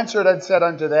 He answered and said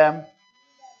unto them,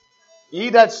 he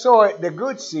that soweth the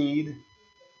good seed.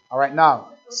 All right, now,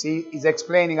 see, he's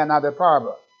explaining another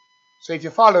parable. So if you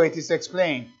follow it, it's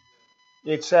explained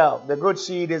itself. The good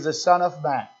seed is the Son of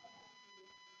Man.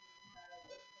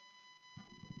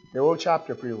 The whole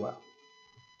chapter pretty well.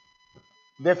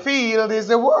 The field is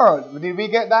the world. Did we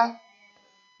get that?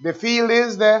 The field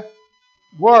is the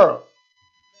world.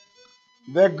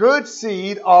 The good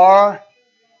seed are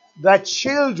the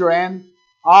children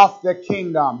of the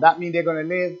kingdom. That means they're going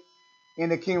to live in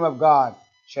the kingdom of God.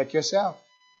 Check yourself.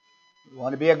 You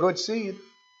want to be a good seed.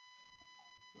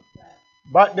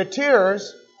 But the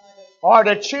tares are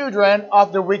the children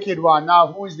of the wicked one. Now,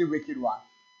 who is the wicked one?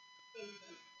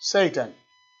 Satan.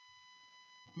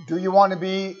 Do you want to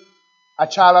be a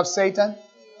child of Satan?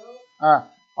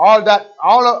 All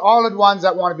the ones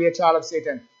that want to be a child of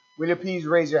Satan, will you please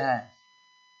raise your hands?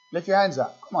 Lift your hands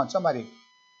up. Come on, somebody.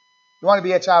 You want to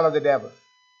be a child of the devil?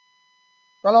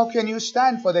 Well, how can you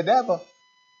stand for the devil?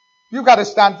 You've got to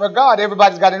stand for God.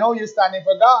 Everybody's got to know you're standing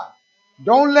for God.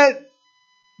 Don't let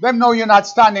them know you're not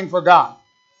standing for God.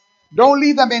 Don't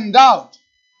leave them in doubt.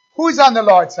 Who's on the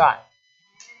Lord's side?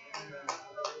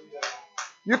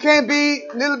 You can't be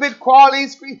a little bit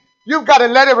qualities. You've got to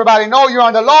let everybody know you're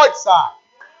on the Lord's side.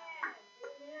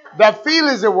 The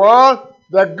field is the world.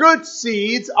 The good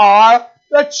seeds are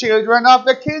the children of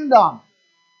the kingdom.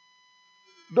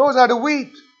 Those are the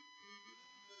wheat.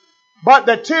 But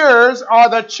the tares are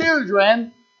the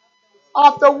children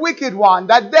of the wicked one,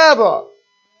 the devil.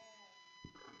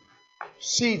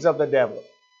 Seeds of the devil.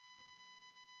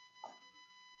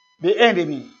 The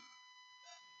enemy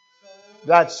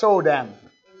that sowed them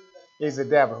is the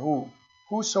devil.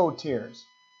 Who sowed tares?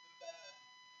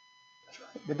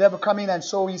 The devil come in and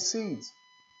sow his seeds.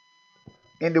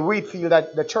 In the wheat field,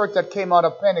 that the church that came out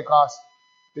of Pentecost,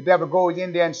 the devil goes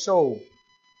in there and sow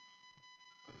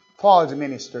false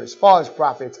ministers, false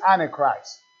prophets,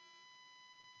 antichrist.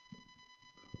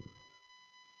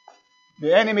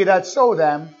 The enemy that sowed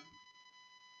them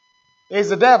is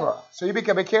the devil. So you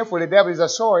can be careful. The devil is a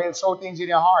sower. He'll sow things in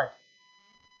your heart.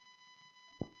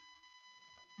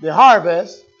 The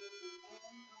harvest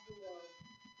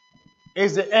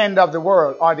is the end of the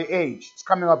world or the age. It's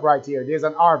coming up right here. There's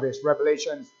an harvest.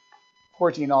 Revelation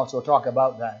 14 also talk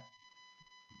about that.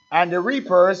 And the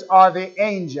reapers are the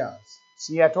angels.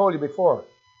 See, I told you before.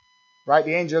 Right?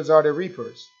 The angels are the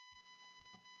reapers.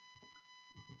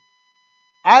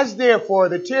 As therefore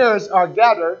the tares are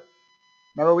gathered.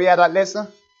 Remember we had that lesson?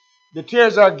 The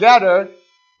tares are gathered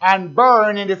and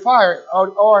burned in the fire.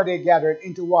 Or are they gathered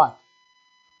into what?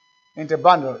 Into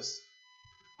bundles.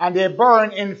 And they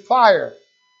burn in fire.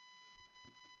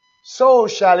 So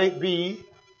shall it be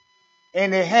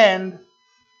in the end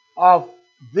of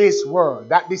this world.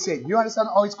 That they say. Do you understand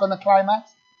how it's going to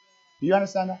climax? Do you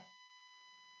understand that?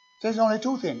 There's only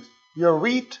two things. Your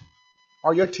wheat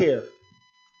or your tare.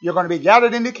 You're going to be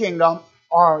gathered in the kingdom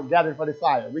or gathered for the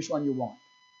fire. Which one you want?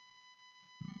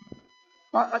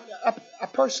 A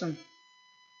person.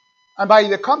 And by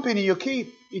the company you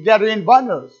keep, you gather in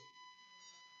bundles.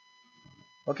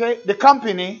 Okay? The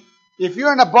company, if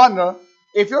you're in a bundle,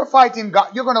 if you're fighting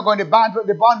God, you're going to go in the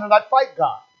bundle that fight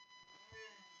God.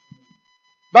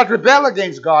 That rebel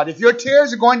against God. If your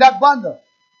tares, you go in that bundle.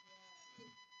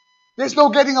 There's no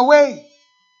getting away.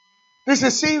 This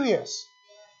is serious.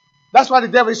 That's why the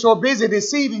devil is so busy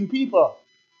deceiving people.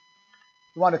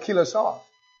 He want to kill us all.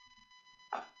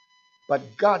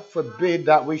 But God forbid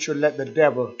that we should let the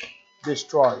devil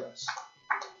destroy us.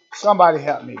 Somebody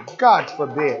help me. God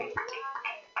forbid.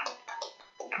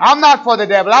 I'm not for the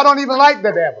devil. I don't even like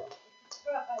the devil.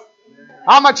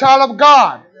 I'm a child of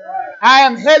God. I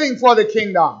am heading for the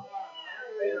kingdom.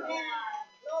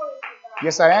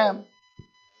 Yes, I am.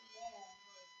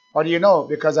 How do you know?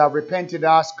 Because I've repented and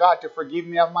asked God to forgive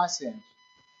me of my sins.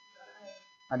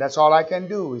 And that's all I can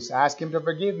do is ask Him to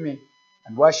forgive me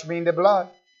and wash me in the blood.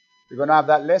 We're going to have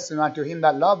that lesson unto Him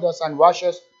that loved us and wash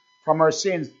us from our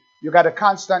sins. You got to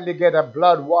constantly get a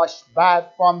blood washed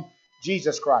bath from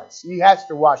Jesus Christ. He has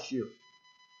to wash you.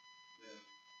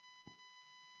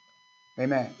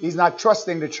 Amen. He's not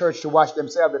trusting the church to wash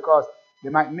themselves because they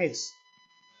might miss.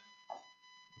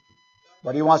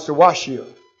 But He wants to wash you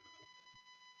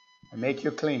and make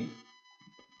you clean.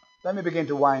 Let me begin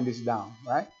to wind this down,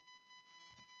 right?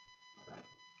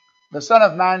 The Son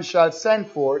of Man shall send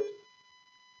forth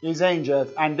His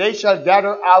angels, and they shall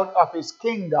gather out of His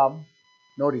kingdom.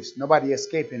 Notice, nobody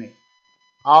escaping it.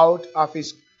 Out of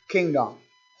His kingdom,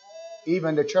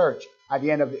 even the church at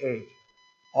the end of the age.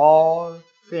 All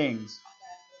things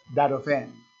that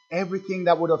offend. Everything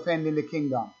that would offend in the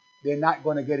kingdom, they're not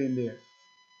going to get in there.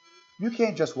 You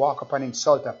can't just walk up and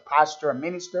insult a pastor, a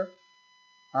minister.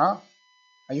 Huh?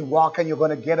 And you walk and you're going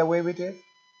to get away with it?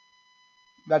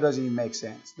 That doesn't even make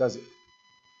sense, does it?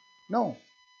 No.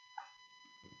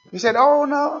 He said, oh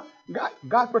no,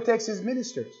 God protects His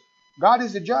ministers. God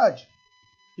is the judge.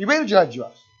 He will judge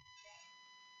us.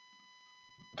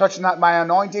 Touch not my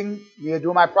anointing, neither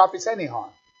do my prophets any harm.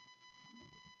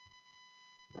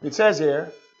 It says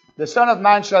here, the Son of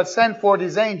Man shall send forth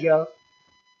His angel,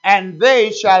 and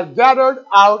they shall gather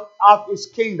out of His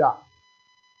kingdom.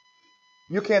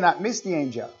 You cannot miss the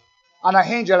angel. And an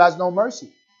angel has no mercy.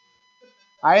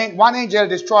 One angel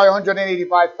destroyed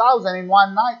 185,000 in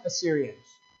one night, Assyrians.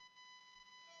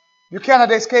 You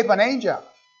cannot escape an angel.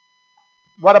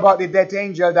 What about the death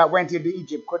angel that went into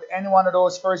Egypt? Could any one of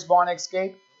those firstborn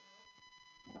escape?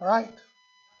 All right.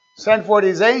 Send forth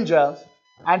His angels,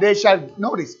 and they shall,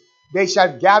 notice, they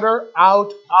shall gather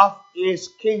out of His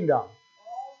kingdom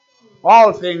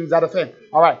all things that offend.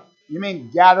 All right. You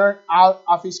mean gather out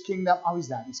of His kingdom? How is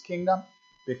that? His kingdom?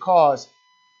 Because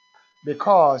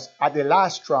at the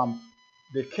last trump,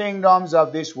 the kingdoms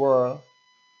of this world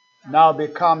now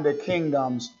become the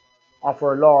kingdoms of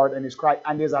our Lord and His Christ.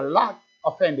 And there's a lot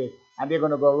offended, and they're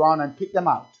going to go around and pick them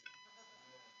out.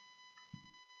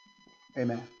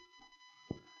 Amen.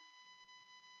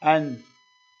 And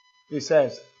He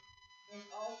says,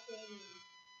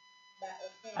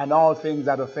 and all things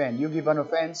that offend. You give an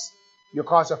offense, you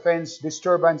cause offense,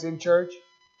 disturbance in church,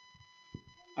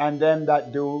 and them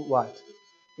that do what?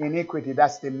 Iniquity.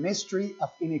 That's the mystery of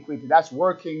iniquity. That's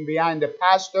working behind the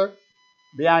pastor,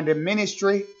 behind the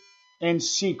ministry, in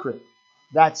secret.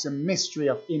 That's a mystery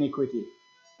of iniquity.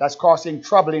 That's causing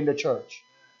trouble in the church.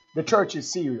 The church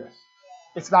is serious.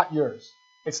 It's not yours.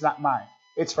 It's not mine.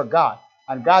 It's for God.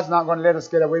 And God's not going to let us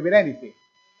get away with anything.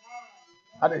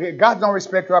 God's no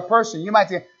respect to a person. You might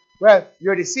think, well,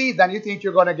 you're deceived and you think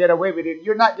you're going to get away with it.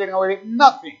 You're not getting away with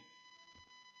nothing.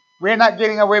 We're not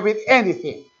getting away with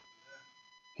anything.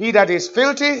 He that is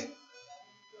filthy,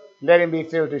 let him be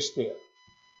filthy still.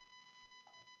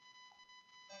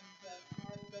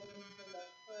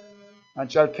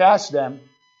 And shall cast them.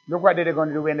 Look what they're going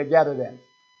to do when they gather them.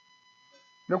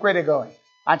 Look where they're going.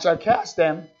 And shall cast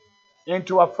them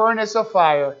into a furnace of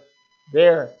fire.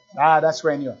 There, that's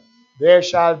when you. There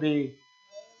shall be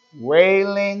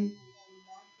wailing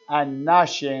and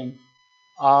gnashing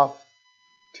of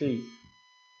teeth.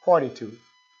 42.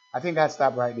 I think I'll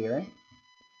stop right there. Eh?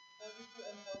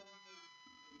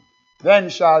 Then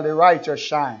shall the righteous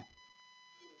shine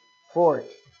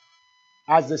forth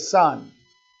as the sun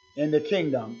in the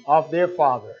kingdom of their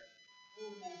Father.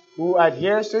 Who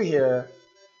adheres to hear,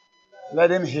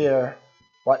 let him hear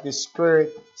what the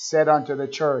Spirit said unto the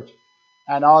church.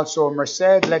 And also,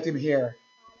 Merced, let him hear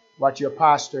what your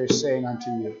pastor is saying unto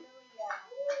you.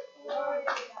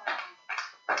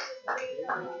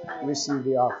 Receive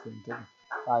the offering. Take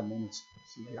 5 minutes.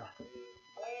 Receive the offering.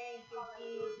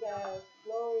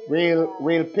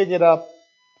 We'll pick it up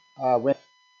when.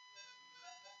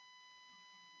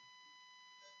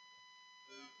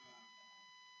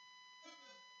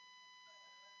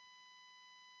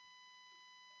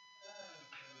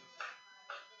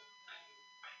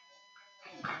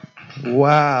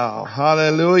 Wow.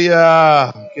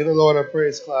 Hallelujah. Give the Lord a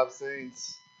praise clap,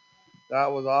 saints.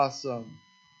 That was awesome.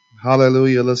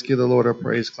 Hallelujah. Let's give the Lord a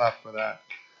praise clap for that.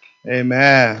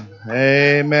 Amen.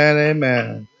 Amen.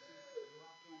 Amen.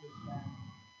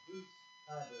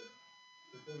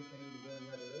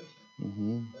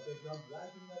 Mm-hmm.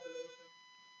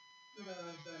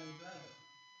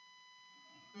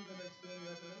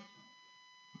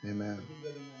 Amen.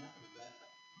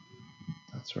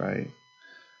 That's right.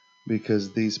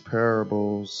 Because these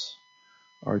parables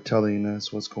are telling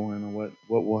us what's going on, what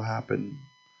will happen,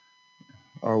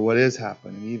 or what is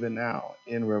happening even now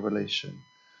in Revelation.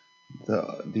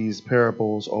 These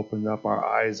parables opened up our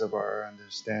eyes of our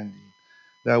understanding,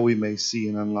 that we may see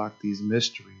and unlock these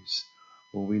mysteries.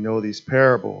 When we know these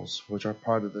parables, which are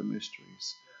part of the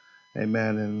mysteries.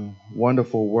 Amen. And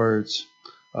wonderful words,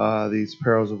 these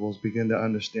parables begin to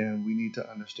understand. We need to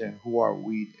understand who are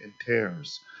wheat and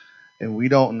tares. And we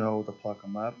don't know to pluck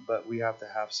them up, but we have to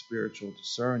have spiritual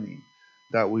discerning,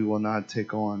 that we will not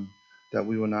take on, that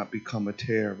we will not become a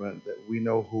tare, but that we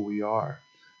know who we are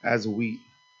as wheat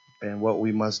and what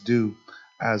we must do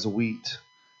as wheat.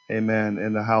 Amen.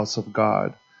 In the house of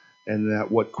God. And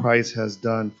that what Christ has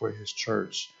done for his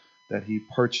church, that he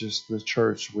purchased the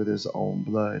church with his own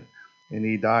blood, and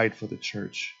he died for the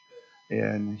church,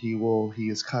 and he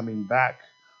is coming back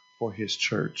for his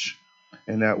church,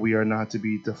 and that we are not to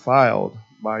be defiled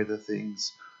by the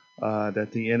things that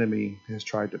the enemy has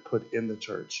tried to put in the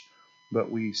church,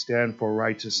 but we stand for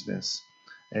righteousness.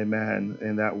 Amen.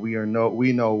 And that we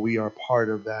know we are part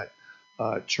of that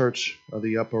church of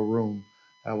the upper room.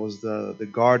 That was the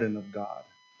garden of God.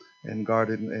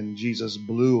 And Jesus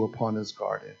blew upon his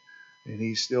garden, and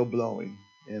he's still blowing,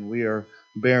 and we are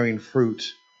bearing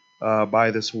fruit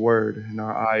by this word, and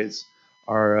our eyes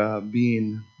are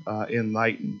being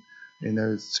enlightened. And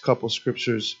there's a couple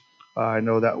scriptures I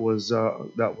know that was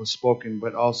spoken,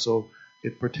 but also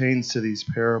it pertains to these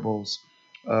parables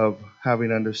of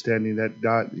having understanding that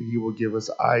God, he will give us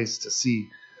eyes to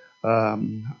see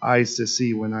when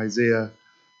Isaiah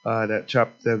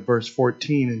that verse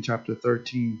 14 in chapter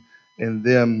 13, in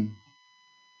them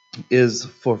is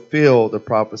fulfilled the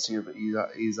prophecy of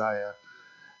Isaiah,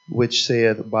 which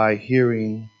saith, by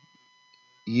hearing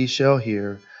ye shall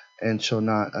hear, and shall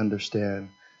not understand,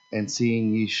 and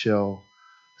seeing ye shall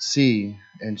see,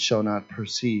 and shall not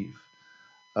perceive.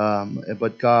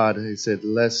 But God, he said,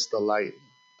 lest the light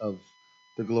of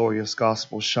the glorious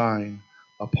gospel shine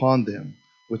upon them,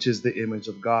 which is the image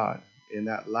of God. And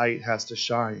that light has to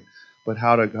shine. But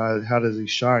how does he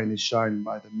shine? He shines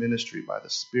by the ministry, by the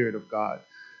Spirit of God.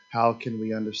 How can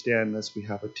we understand unless we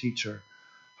have a teacher?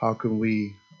 How can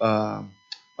we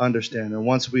understand? And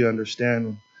once we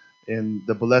understand, and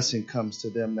the blessing comes to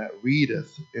them that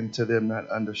readeth, and to them that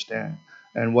understand.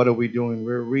 And what are we doing?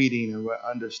 We're reading and we're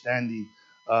understanding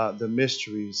the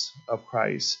mysteries of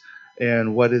Christ.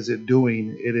 And what is it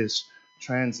doing? It is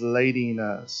translating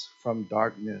us from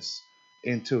darkness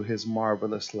into his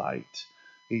marvelous light.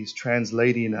 He's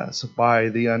translating us by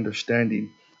the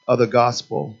understanding of the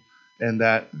gospel, and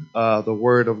that the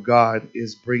word of God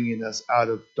is bringing us out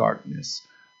of darkness,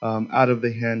 out of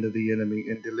the hand of the enemy,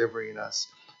 and delivering us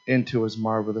into his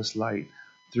marvelous light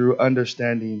through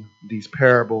understanding these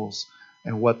parables,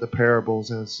 and what the parables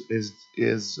is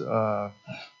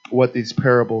what these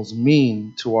parables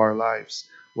mean to our lives,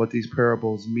 what these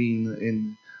parables mean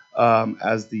in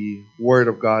as the word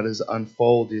of God is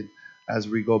unfolded, as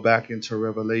we go back into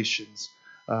Revelations,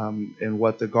 and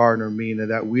what the gardener mean,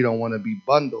 and that we don't want to be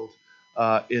bundled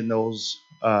in those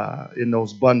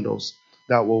bundles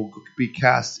that will be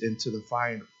cast into the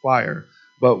fire,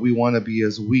 but we want to be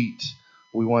as wheat.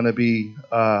 We want to be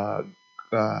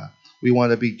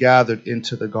gathered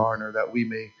into the garner, that we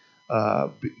may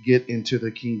get into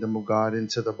the kingdom of God,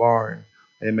 into the barn,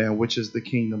 amen, which is the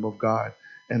kingdom of God,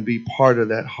 and be part of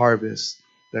that harvest,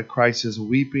 that Christ is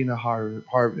weeping a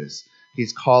harvest.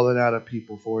 He's calling out a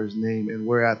people for his name, and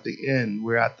we're at the end.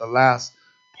 We're at the last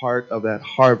part of that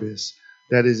harvest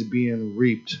that is being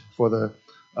reaped to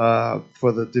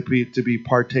be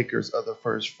partakers of the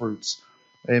first fruits.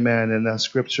 Amen. And that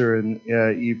scripture in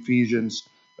Ephesians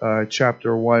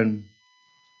chapter 1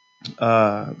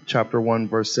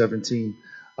 verse 17,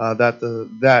 that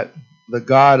the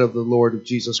God of the Lord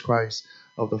Jesus Christ,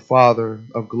 of the Father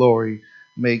of glory,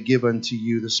 may give unto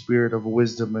you the spirit of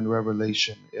wisdom and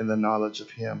revelation in the knowledge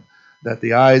of him, that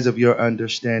the eyes of your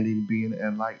understanding being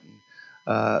enlightened,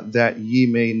 that ye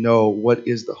may know what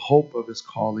is the hope of his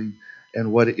calling,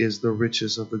 and what is the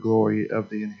riches of the glory of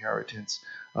the inheritance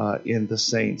in the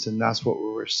saints. And that's what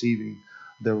we're receiving,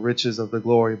 the riches of the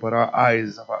glory. But our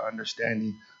eyes of our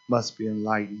understanding must be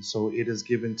enlightened. So it is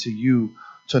given to you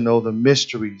to know the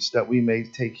mysteries, that we may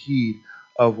take heed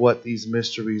of what these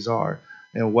mysteries are,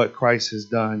 and what Christ has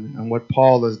done, and what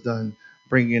Paul has done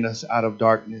bringing us out of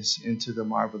darkness into the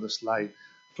marvelous light,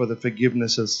 for the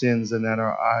forgiveness of sins, and that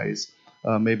our eyes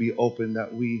may be open,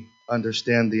 that we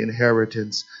understand the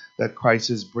inheritance that Christ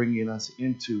is bringing us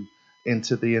into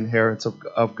the inheritance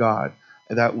of God,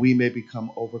 and that we may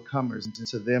become overcomers. And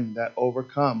to them that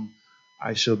overcome,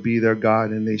 I shall be their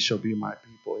God, and they shall be my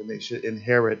people, and they should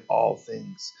inherit all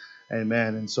things.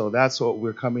 Amen. And so that's what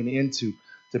we're coming into,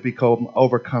 to become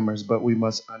overcomers. But we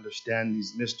must understand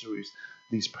these mysteries,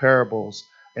 these parables,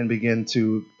 and begin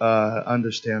to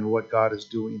understand what God is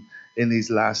doing in these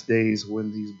last days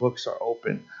when these books are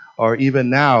open, or even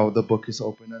now the book is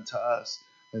open unto us,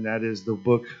 and that is the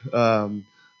book of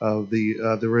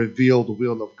the revealed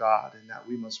will of God, and that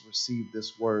we must receive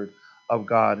this word of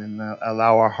God and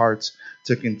allow our hearts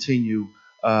to continue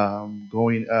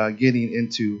getting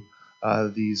into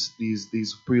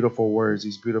these beautiful words,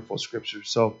 these beautiful scriptures.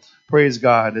 So praise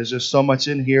God. There's just so much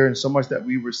in here and so much that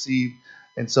we receive.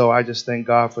 And so I just thank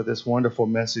God for this wonderful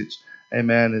message.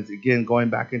 Amen. And again, going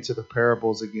back into the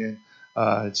parables again,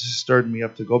 it just stirred me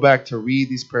up to go back to read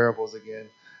these parables again.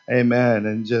 Amen.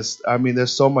 And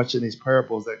there's so much in these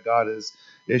parables that God is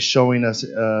showing us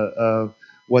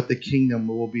what the kingdom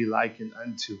will be likened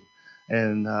unto.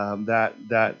 And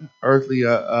that earthly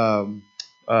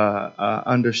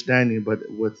understanding, but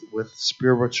with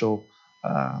spiritual,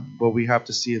 but we have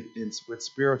to see it with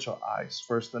spiritual eyes.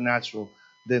 First the natural,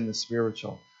 then the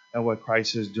spiritual. And what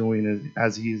Christ is doing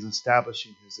as he is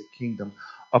establishing his kingdom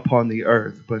upon the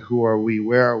earth. But who are we?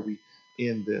 Where are we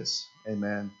in this?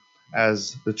 Amen.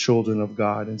 As the children of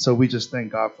God. And so we just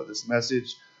thank God for this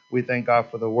message. We thank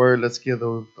God for the word. Let's give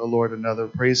the Lord another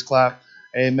praise clap.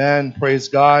 Amen. Praise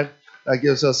God. That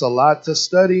gives us a lot to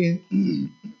study.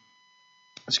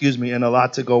 Excuse me, and a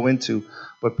lot to go into.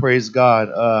 But praise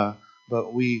God.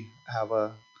 But we have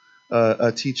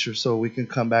a teacher, so we can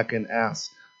come back and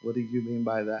ask, what do you mean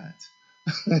by that?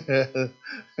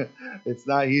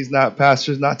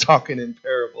 Pastor's not talking in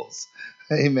parables.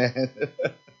 Amen.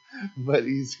 But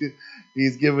he's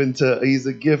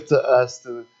a gift to us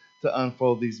to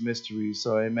unfold these mysteries.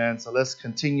 So amen. So let's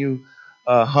continue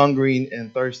hungering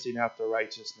and thirsting after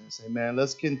righteousness. Amen.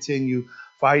 Let's continue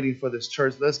fighting for this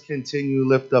church. Let's continue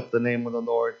lift up the name of the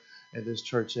Lord in this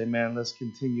church. Amen. Let's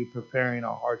continue preparing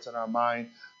our hearts and our mind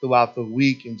throughout the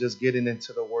week and just getting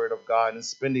into the word of God and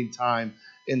spending time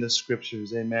in the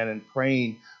scriptures. Amen. And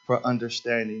praying for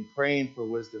understanding, praying for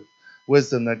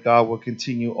wisdom that God will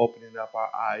continue opening up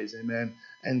our eyes. Amen.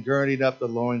 And girding up the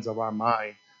loins of our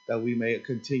mind, that we may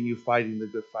continue fighting the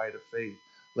good fight of faith,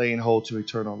 laying hold to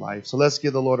eternal life. So let's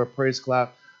give the Lord a praise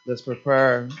clap. Let's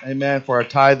prepare, amen, for our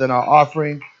tithe and our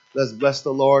offering. Let's bless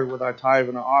the Lord with our tithe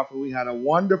and our offering. We had a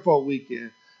wonderful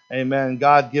weekend. Amen.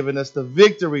 God giving us the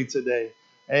victory today.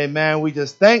 Amen. We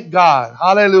just thank God.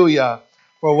 Hallelujah.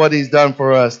 For what he's done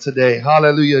for us today.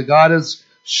 Hallelujah. God is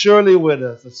surely with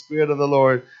us. The Spirit of the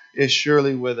Lord is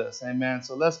surely with us. Amen.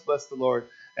 So let's bless the Lord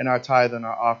and our tithe and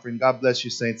our offering. God bless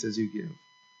you, saints, as you give.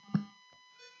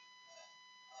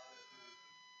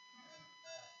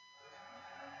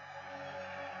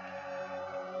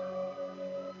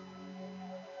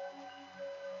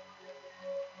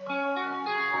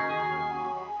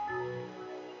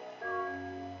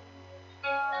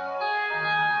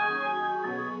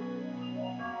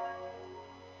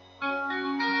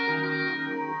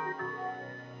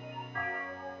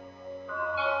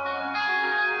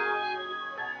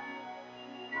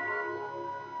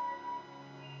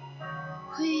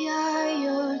 We are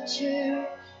your church.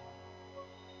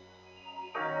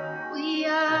 We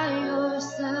are your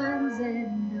sons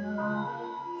and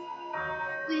daughters.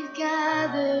 We've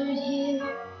gathered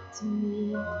here to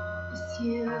meet with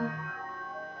you.